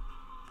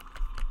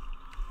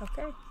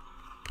 Okay.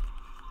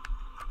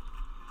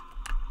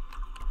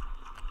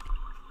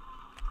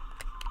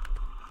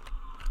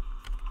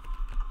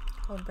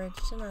 Whole bridge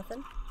to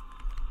nothing.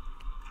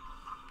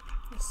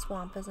 The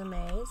swamp is a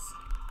maze.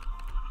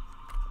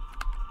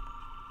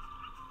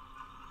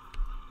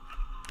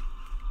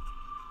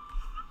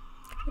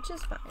 Which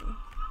is fine.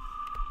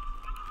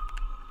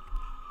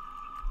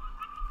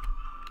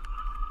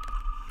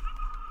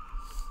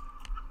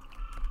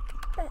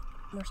 But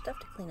more stuff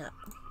to clean up.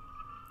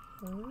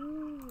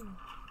 Ooh.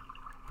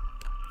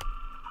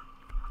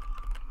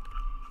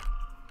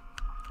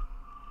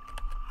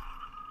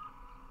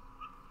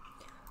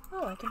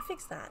 Oh, I can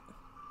fix that.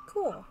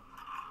 Cool.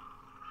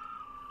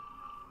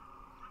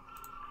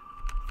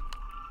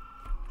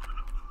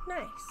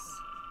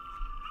 Nice.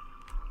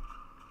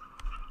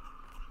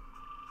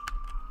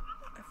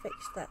 I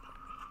fixed that.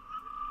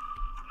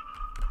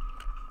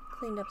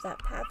 Cleaned up that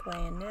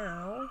pathway, and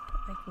now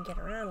I can get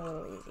around a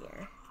little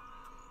easier.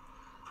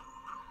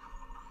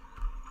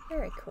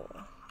 Very cool.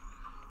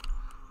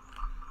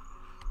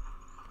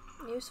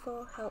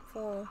 Useful,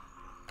 helpful,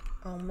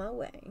 on my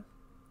way.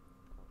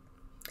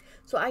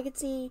 So I could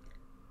see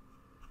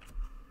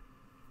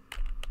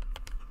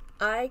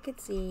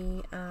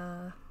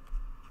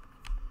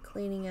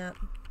cleaning up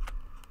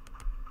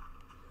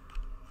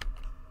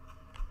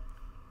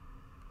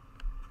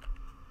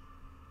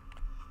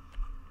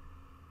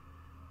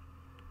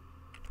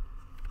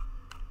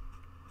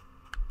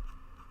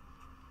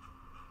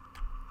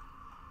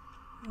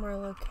more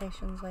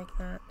locations like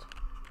that.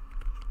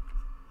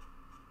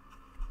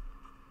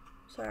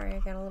 Sorry, I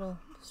got a little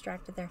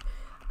distracted there.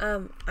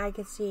 I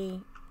could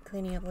see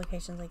cleaning up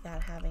locations like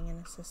that, having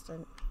an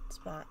assistant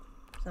spot,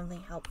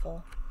 something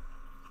helpful.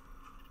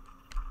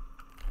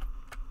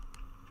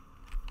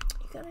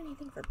 You got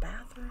anything for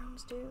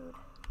bathrooms, dude?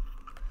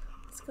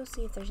 Let's go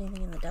see if there's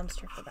anything in the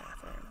dumpster for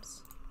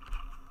bathrooms.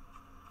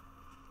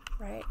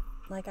 Right?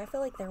 Like, I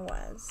feel like there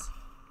was.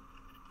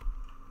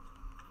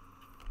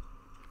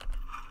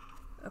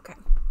 Okay.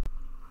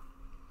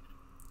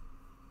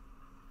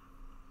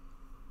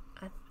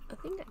 I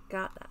think I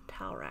got that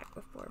towel rack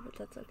before, but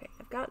that's okay.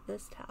 I've got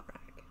this towel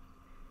rack.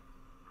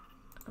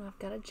 And I've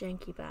got a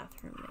janky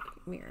bathroom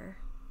mirror.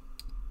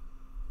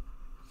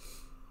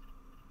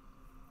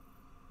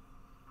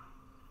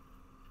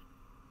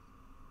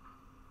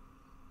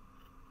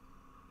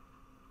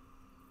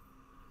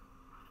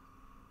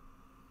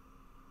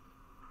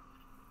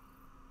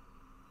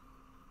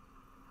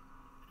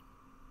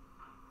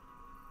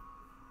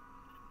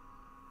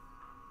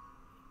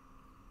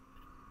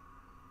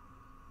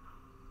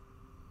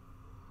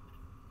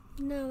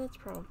 No, that's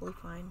probably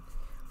fine.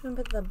 I'm gonna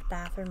put the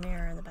bathroom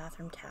mirror and the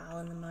bathroom towel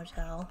in the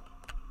motel.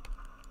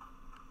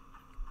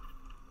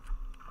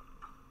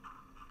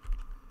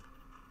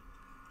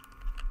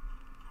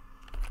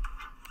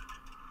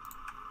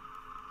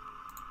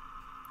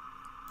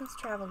 Let's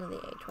travel to the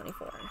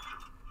A24.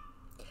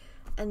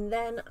 And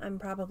then I'm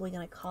probably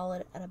gonna call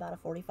it at about a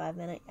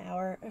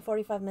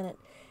 45-minute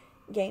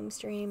game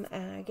stream,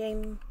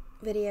 game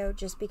video,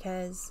 just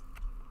because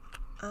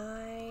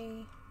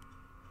I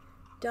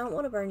don't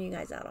want to burn you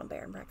guys out on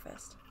Bear and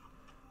Breakfast.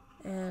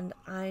 And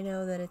I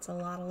know that it's a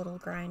lot of little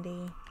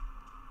grindy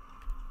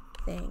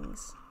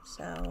things.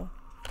 So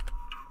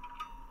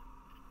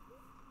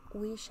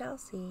we shall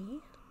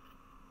see.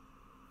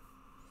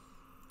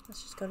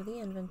 Let's just go to the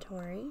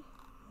inventory.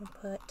 We'll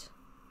put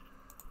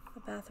a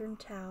bathroom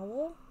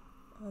towel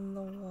on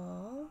the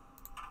wall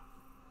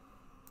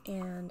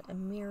and a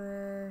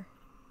mirror.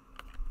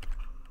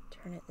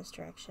 Turn it this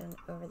direction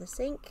over the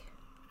sink.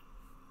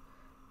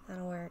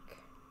 That'll work.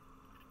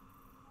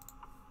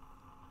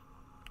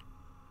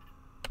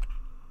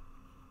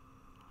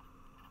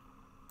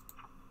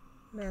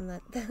 Man,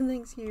 that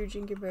thing's huge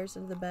in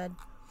comparison to the bed.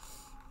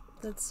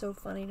 That's so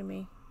funny to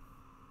me.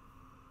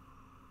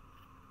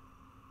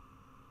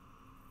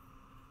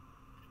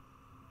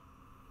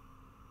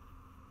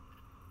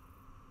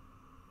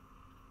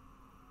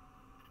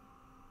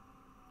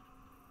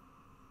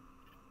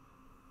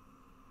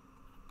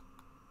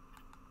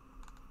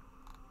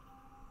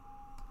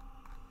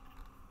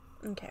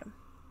 Okay.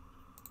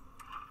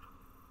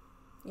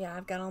 Yeah,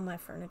 I've got all my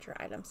furniture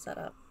items set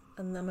up,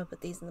 and I'm gonna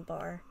put these in the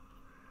bar.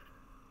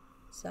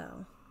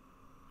 So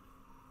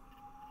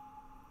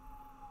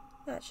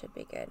that should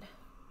be good.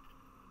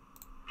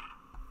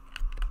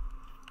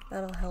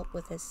 That'll help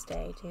with his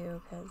stay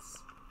too,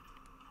 because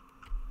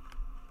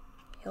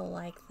he'll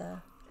like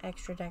the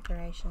extra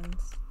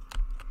decorations.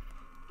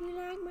 You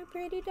like my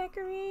pretty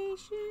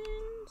decorations?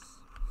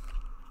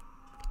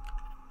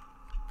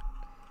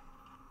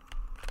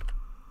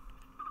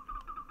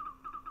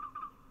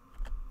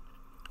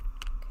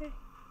 Okay.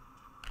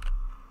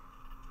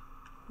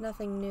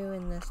 Nothing new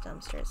in this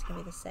dumpster. It's gonna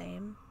be the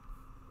same.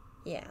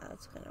 Yeah,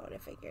 that's kind of what I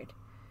figured.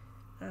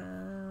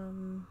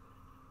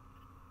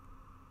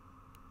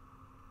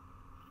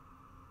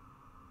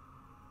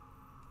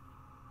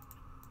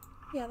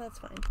 Yeah, that's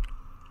fine.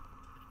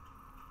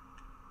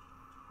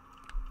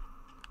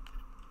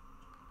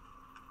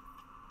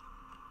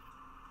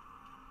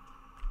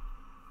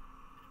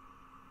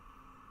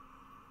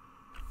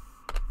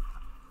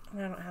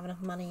 I don't have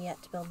enough money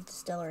yet to build a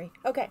distillery.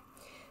 Okay,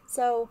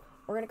 so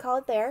we're going to call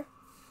it there.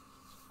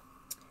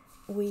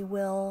 We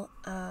will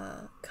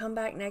come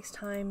back next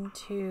time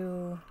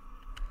to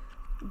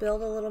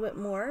build a little bit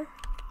more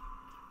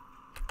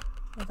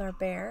with our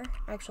bear.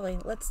 Actually,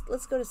 let's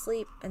go to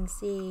sleep and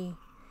see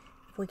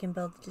if we can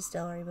build the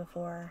distillery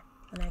before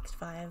the next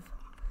 5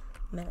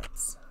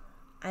 minutes.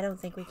 I don't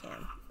think we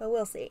can, but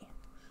we'll see.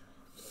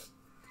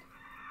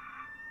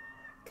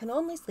 Can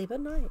only sleep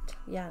at night.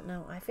 Yeah,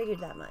 no, I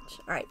figured that much.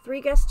 Alright,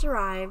 3 guests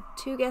arrived,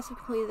 2 guests have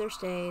completed their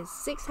stays,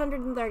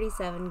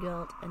 637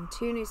 guilt, and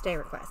 2 new stay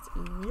requests.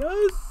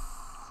 Yes!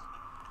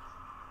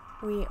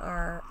 We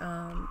are,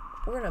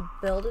 we're gonna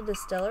build a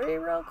distillery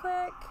real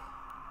quick.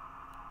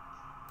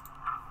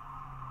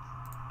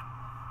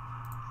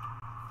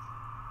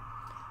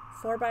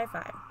 Four by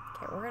 5.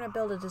 Okay, we're gonna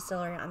build a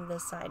distillery on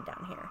this side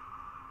down here.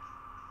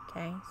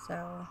 Okay,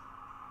 so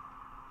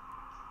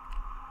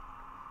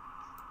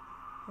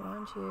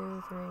 1,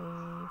 2, 3,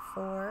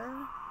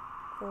 4,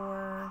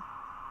 4,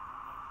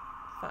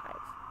 5.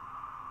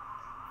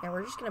 Now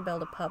we're just gonna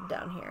build a pub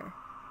down here.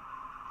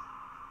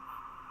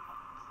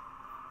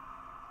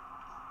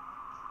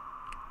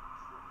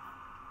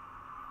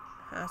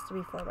 Has to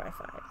be 4 by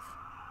 5.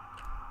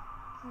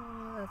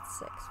 That's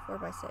 6. 4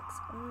 by 6.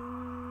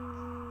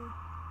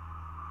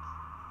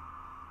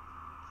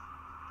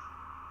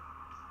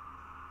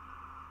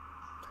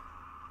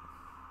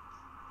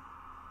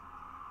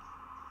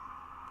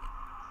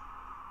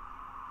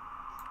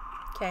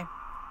 Okay.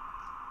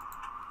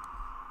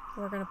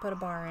 We're gonna put a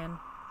bar in.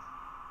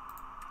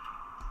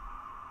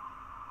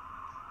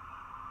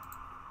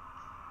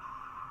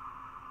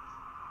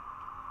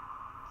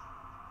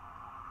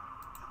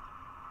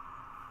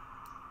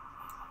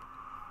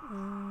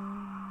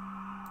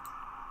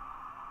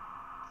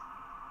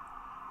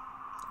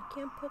 I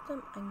can't put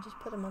them, I can just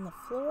put them on the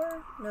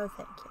floor? No,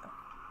 thank you.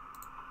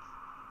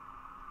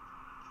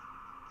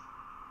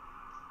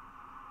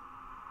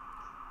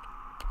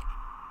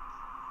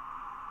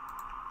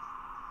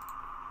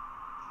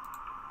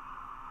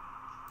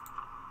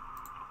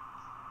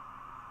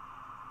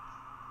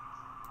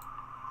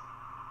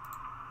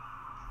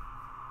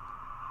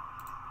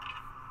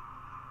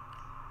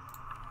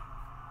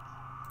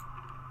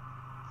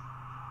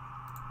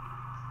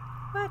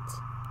 What?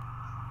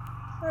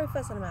 What are we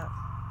fussing about?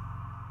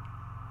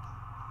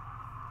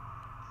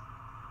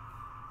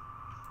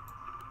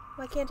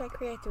 Why can't I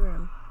create the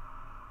room?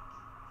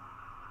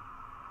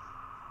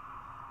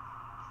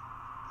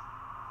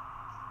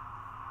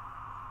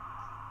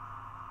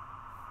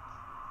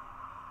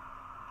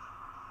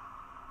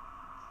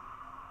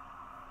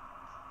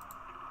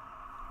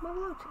 What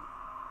won't you?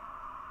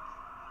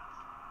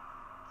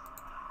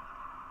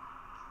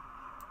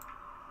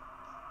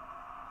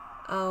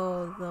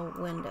 Oh,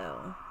 the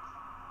window.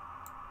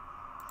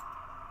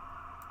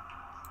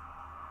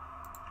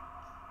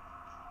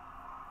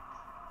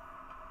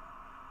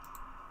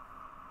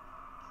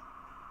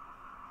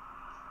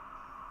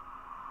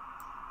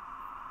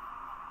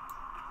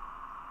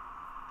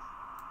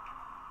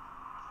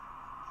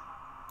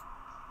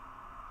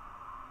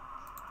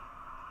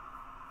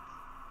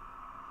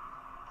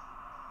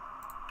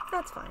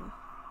 That's fine.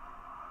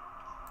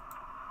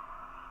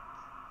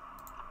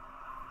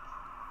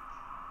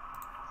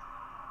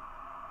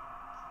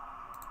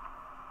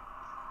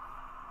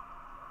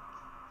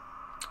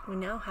 We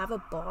now have a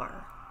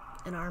bar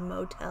in our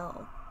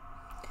motel.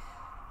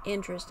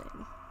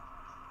 Interesting.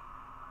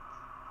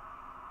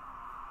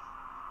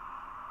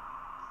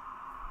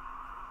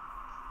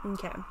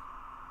 Okay.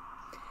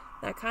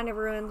 That kind of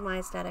ruins my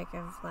aesthetic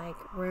of like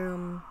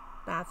room,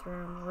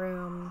 bathroom,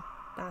 room,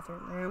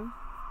 bathroom, room.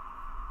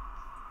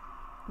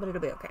 But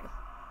it'll be okay.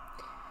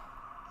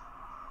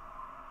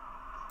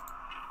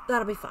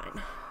 That'll be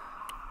fine.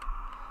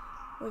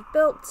 We've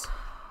built.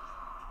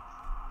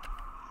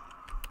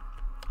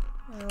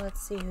 Now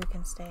let's see who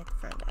can stay at the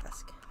front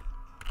desk.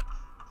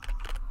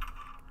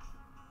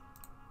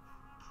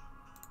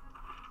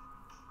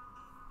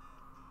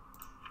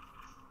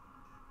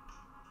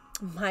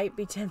 Might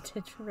be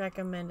tempted to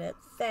recommend it.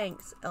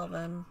 Thanks,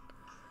 Elvin.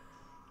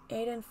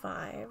 8 and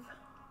 5.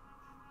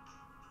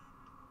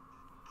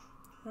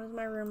 What does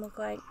my room look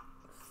like?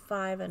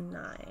 5 and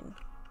 9.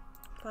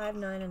 5,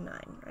 9, and 9,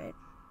 right?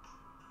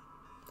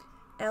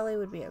 Ellie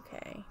would be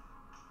okay.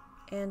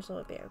 Angela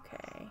would be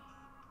okay.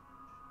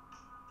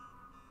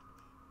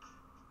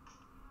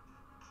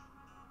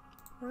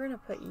 We're going to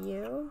put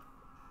you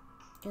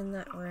in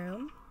that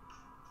room.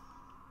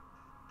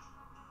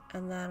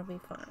 And that'll be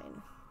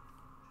fine.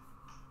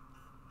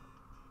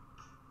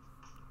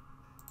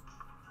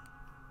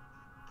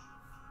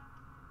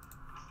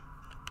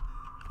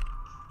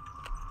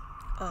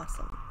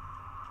 Awesome.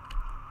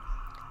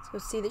 Let's go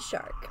see the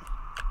shark.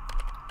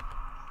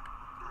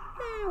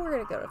 We're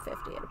going to go to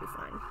 50. It'll be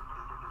fine.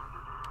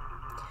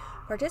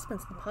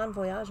 Participants in the Pawn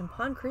Voyage and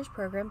Pawn Cruise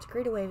programs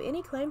agree to waive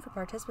any claim for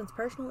participants'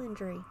 personal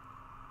injury.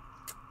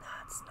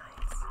 That's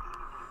nice.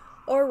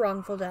 Or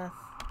wrongful death.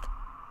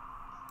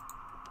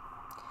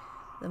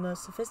 The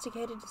most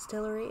sophisticated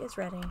distillery is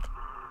ready.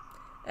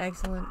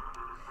 Excellent.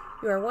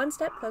 You are one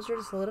step closer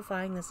to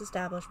solidifying this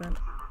establishment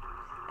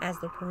as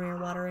the premier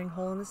watering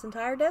hole in this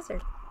entire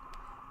desert.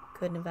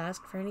 Couldn't have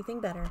asked for anything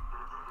better.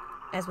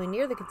 As we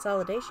near the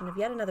consolidation of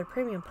yet another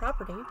premium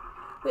property,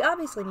 we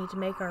obviously need to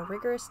make sure our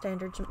rigorous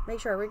standards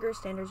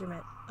are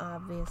met.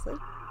 Obviously.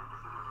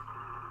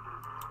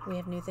 We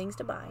have new things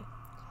to buy.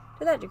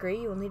 To that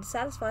degree, you will need to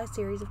satisfy a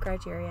series of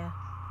criteria.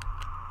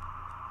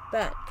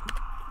 But,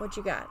 what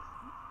you got?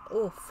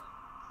 Oof.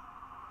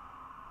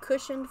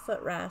 Cushioned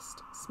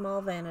footrest,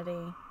 small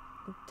vanity,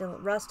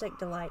 rustic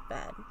delight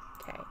bed.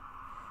 Okay.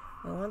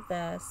 We want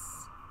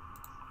this.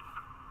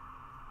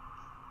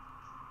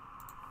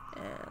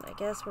 And I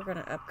guess we're going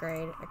to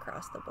upgrade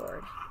across the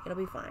board. It'll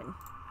be fine.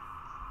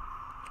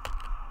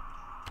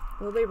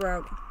 We'll be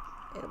broke.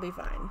 It'll be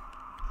fine.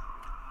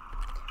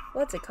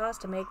 What's it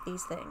cost to make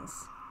these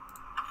things?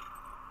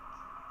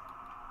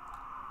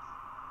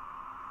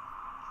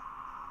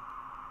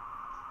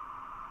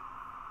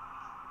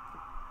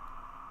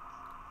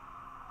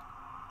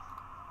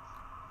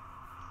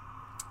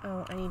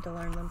 Oh, I need to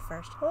learn them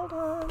first. Hold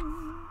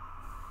on.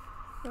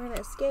 We're going to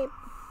escape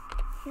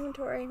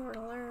inventory. We're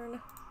going to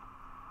learn.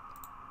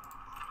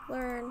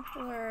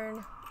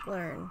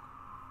 Learn.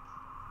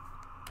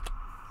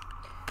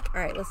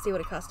 Alright, let's see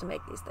what it costs to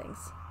make these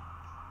things.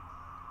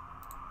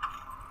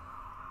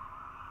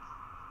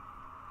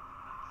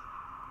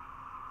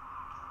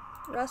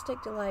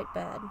 Rustic Delight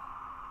bed.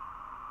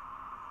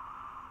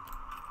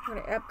 We're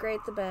going to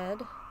upgrade the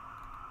bed.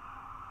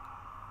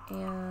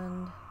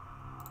 And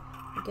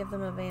give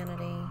them a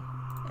vanity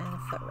and a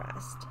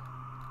footrest.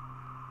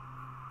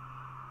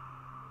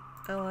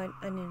 Oh, I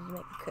needed to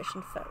make the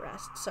cushioned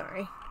footrest.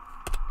 Sorry.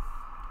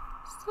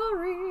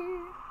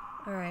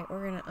 Alright,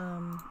 we're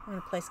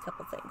gonna place a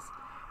couple things.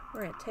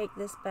 We're gonna take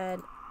this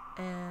bed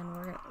and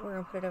we're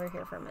gonna put it over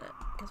here for a minute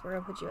because we're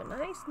gonna put you a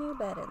nice new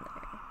bed in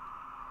there.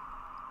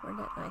 Where'd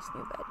that nice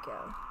new bed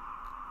go?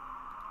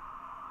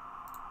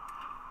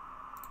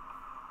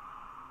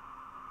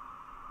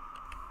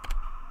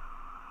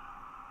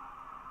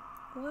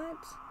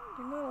 What?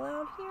 You're not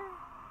allowed here?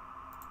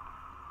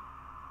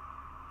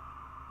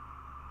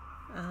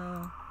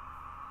 Oh.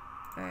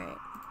 Alright.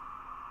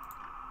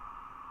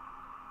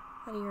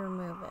 How do you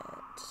remove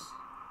it?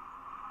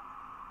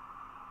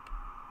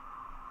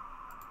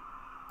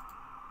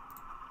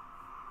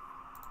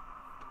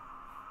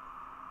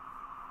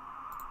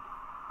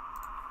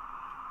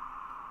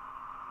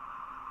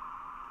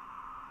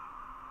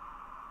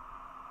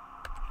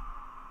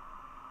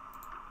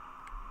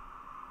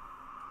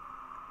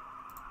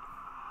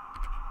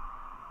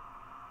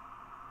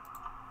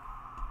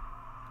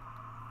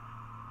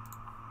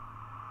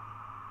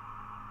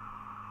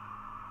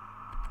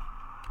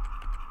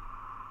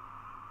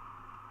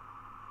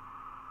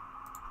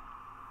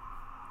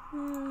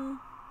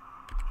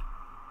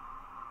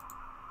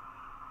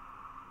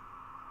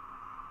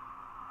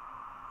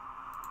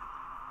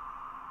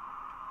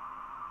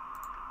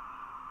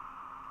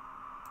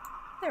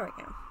 There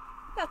we go.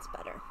 That's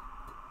better.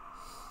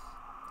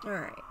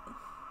 Alright.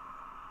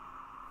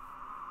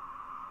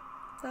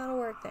 That'll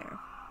work there.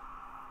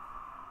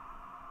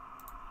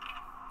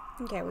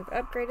 Okay, we've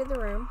upgraded the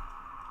room.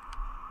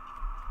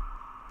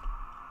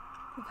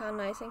 Look how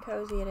nice and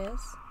cozy it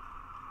is.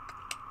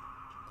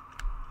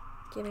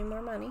 Give me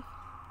more money.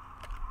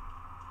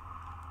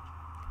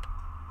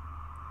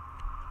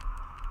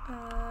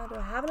 Do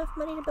I have enough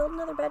money to build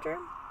another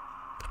bedroom?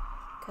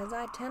 Because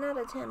I 10 out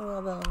of 10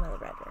 will build another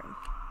bedroom.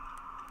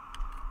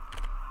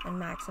 And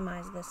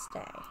maximize this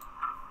stay.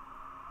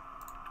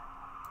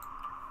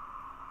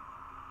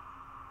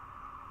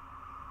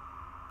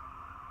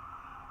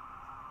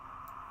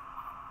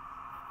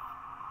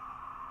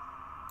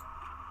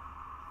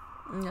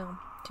 No,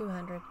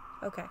 200.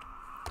 Okay.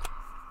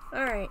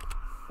 Alright.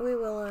 We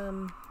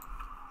will,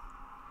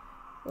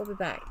 we'll be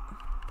back.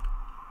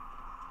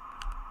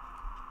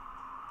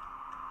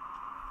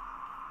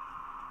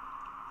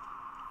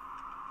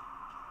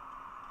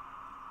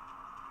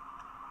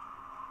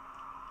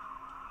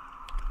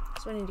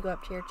 So I need to go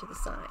up here to the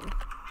sign.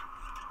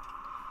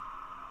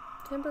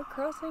 Timber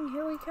crossing,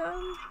 here we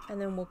come.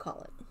 And then we'll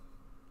call it.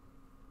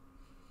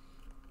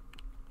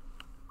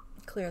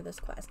 Clear this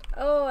quest.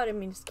 Oh, I didn't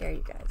mean to scare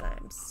you guys. I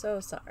am so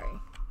sorry.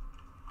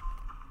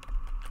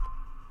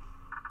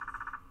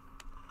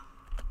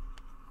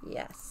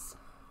 Yes.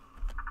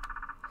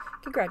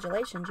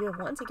 Congratulations, you have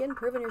once again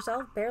proven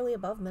yourself barely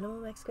above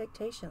minimum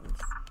expectations.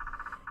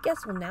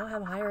 Guests will now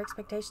have higher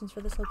expectations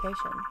for this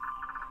location.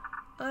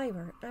 I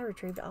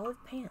retrieved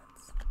olive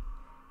pants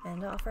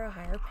and offer a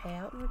higher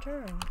payout in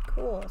return.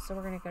 Cool, so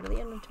we're going to go to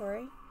the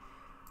inventory.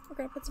 We're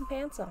going to put some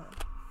pants on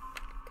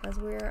because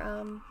we're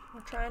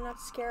trying not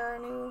to scare our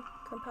new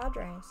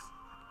compadres.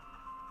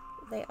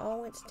 They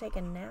all went to take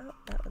a nap.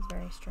 That was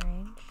very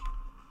strange.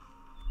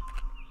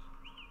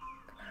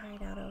 I'm gonna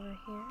hide out over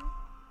here.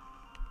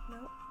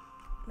 Nope.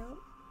 Nope.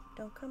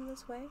 Don't come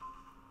this way.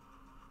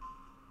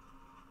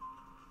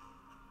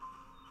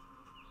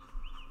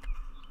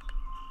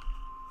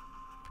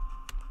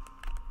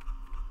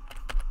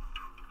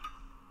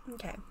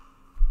 Okay.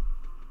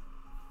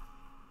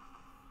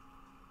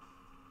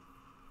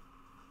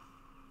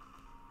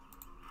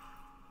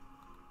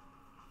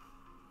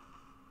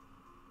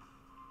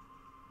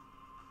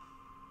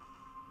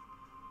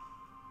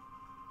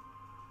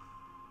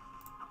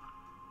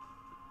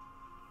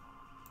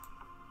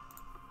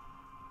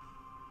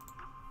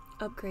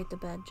 Upgrade the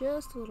bed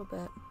just a little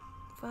bit.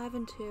 5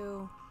 and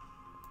 2.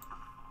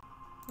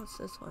 What's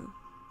this one?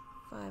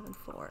 5 and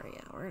 4.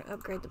 Yeah, we're gonna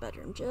upgrade the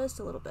bedroom just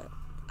a little bit.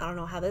 I don't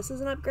know how this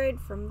is an upgrade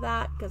from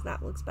that, because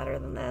that looks better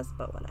than this,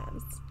 but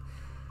whatevs.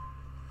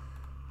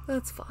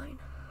 That's fine.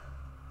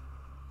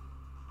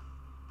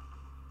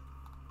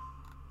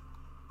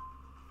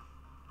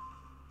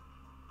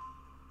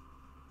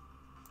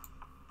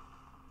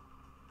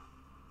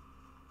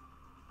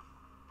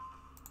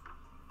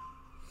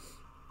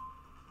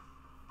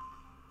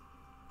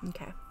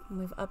 Okay,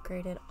 we've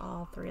upgraded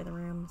all 3 of the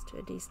rooms to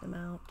a decent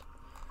amount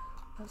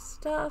of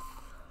stuff,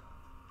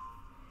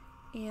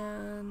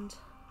 and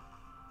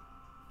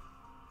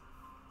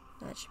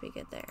that should be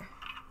good there.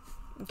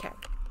 Okay.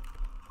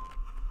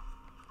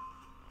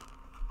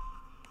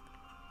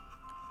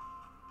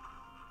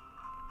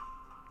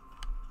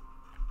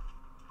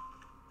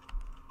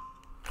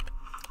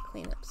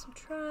 Clean up some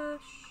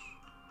trash.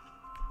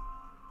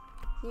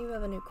 You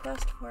have a new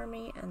quest for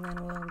me, and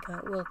then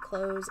we'll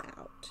close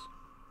out.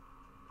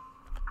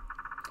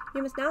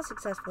 You must now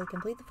successfully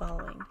complete the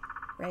following.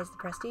 Raise the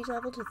prestige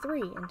level to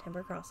 3 in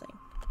Timber Crossing.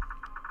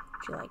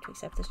 Would you like to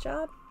accept this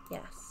job?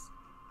 Yes.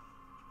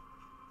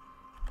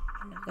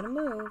 I'm not going to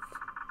move.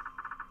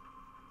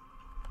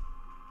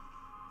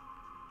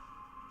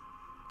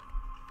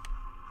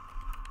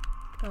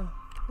 Oh,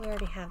 we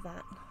already have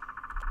that.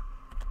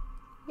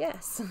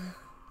 Yes.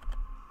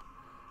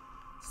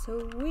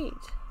 Sweet.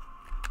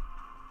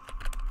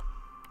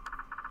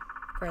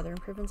 Further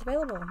improvements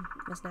available.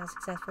 Must now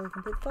successfully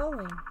complete the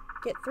following.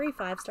 Get 3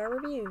 5-star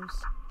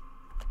reviews.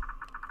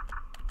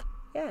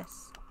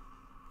 Yes.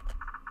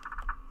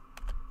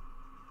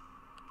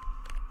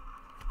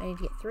 I need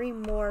to get 3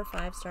 more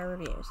 5-star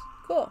reviews.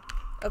 Cool.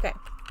 Okay.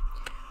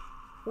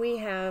 We've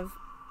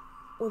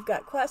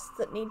got quests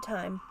that need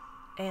time,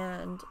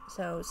 and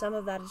so some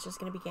of that is just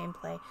going to be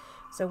gameplay.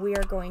 So we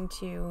are going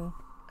to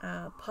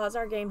pause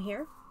our game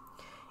here,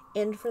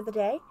 end for the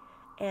day,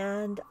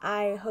 and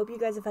I hope you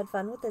guys have had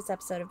fun with this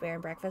episode of Bear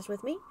and Breakfast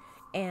with me.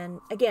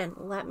 And again,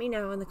 let me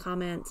know in the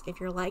comments if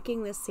you're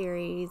liking this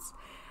series,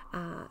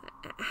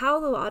 how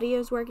the audio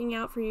is working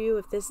out for you,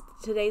 if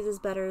today's is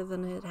better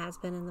than it has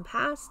been in the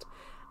past,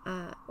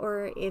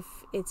 or if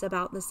it's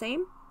about the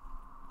same.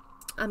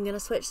 I'm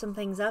gonna switch some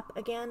things up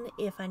again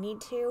if I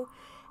need to,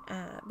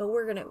 but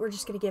we're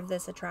just gonna give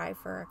this a try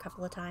for a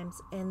couple of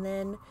times, and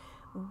then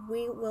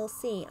we will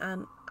see.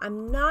 I'm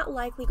not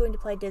likely going to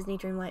play Disney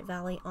Dreamlight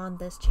Valley on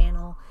this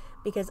channel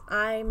because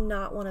I'm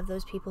not one of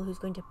those people who's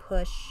going to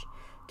push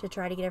to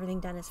try to get everything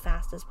done as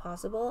fast as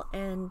possible.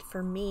 And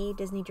for me,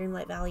 Disney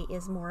Dreamlight Valley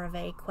is more of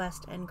a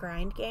quest and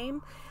grind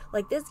game.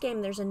 Like this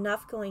game, there's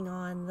enough going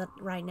on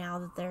right now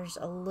that there's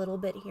a little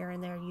bit here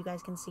and there you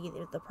guys can see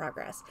the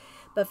progress.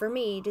 But for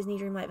me, Disney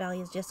Dreamlight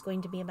Valley is just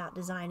going to be about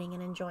designing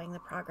and enjoying the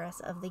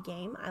progress of the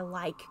game. I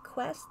like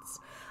quests.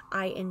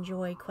 I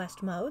enjoy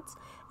quest modes,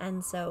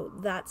 and so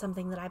that's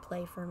something that I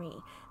play for me.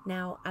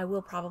 Now, I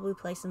will probably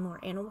play some more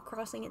Animal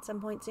Crossing at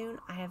some point soon.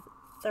 I have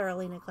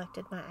thoroughly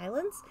neglected my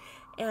islands,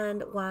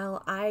 and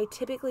while I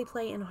typically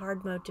play in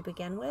hard mode to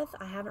begin with,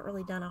 I haven't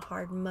really done a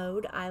hard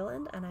mode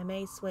island, and I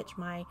may switch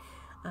my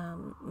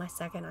my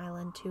second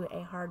island to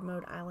a hard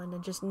mode island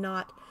and just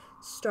not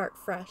start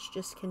fresh,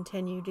 just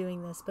continue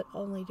doing this, but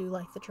only do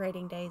like the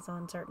trading days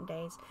on certain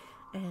days,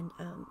 and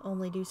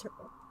only do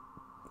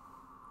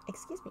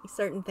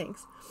certain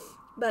things.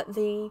 But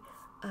the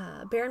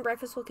Bear and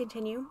Breakfast will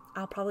continue.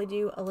 I'll probably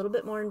do a little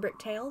bit more in Brick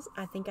Tales.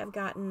 I think I've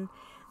gotten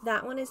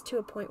that one is to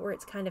a point where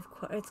it's kind of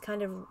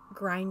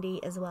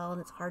grindy as well, and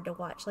it's hard to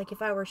watch. Like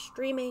if I were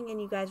streaming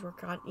and you guys were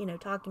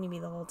talking to me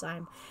the whole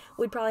time,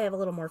 we'd probably have a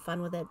little more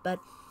fun with it, but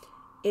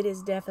it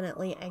is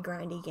definitely a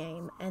grindy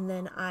game. And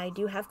then I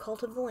do have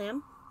Cult of the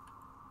Lamb,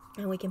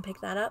 and we can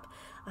pick that up.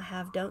 I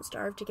have Don't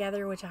Starve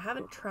Together, which I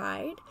haven't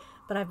tried,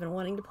 but I've been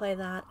wanting to play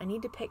that. I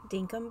need to pick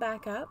Dinkum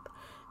back up,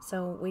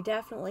 so we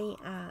definitely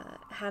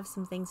have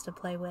some things to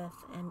play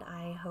with, and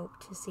I hope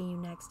to see you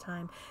next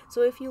time.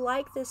 So if you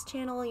like this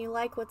channel, you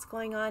like what's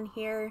going on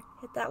here,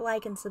 hit that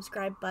like and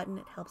subscribe button.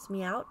 It helps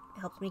me out. It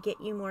helps me get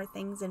you more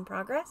things in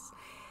progress.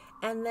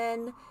 And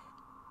then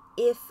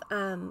if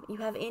you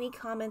have any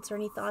comments or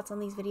any thoughts on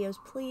these videos,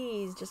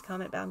 please just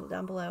comment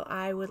down below.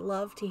 I would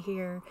love to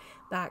hear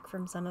back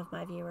from some of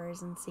my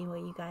viewers and see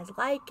what you guys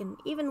like and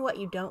even what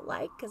you don't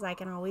like, because I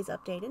can always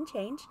update and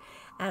change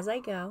as I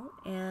go.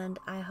 And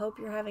I hope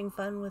you're having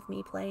fun with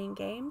me playing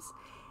games.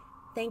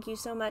 Thank you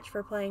so much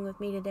for playing with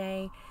me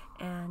today,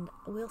 and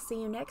we'll see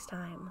you next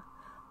time.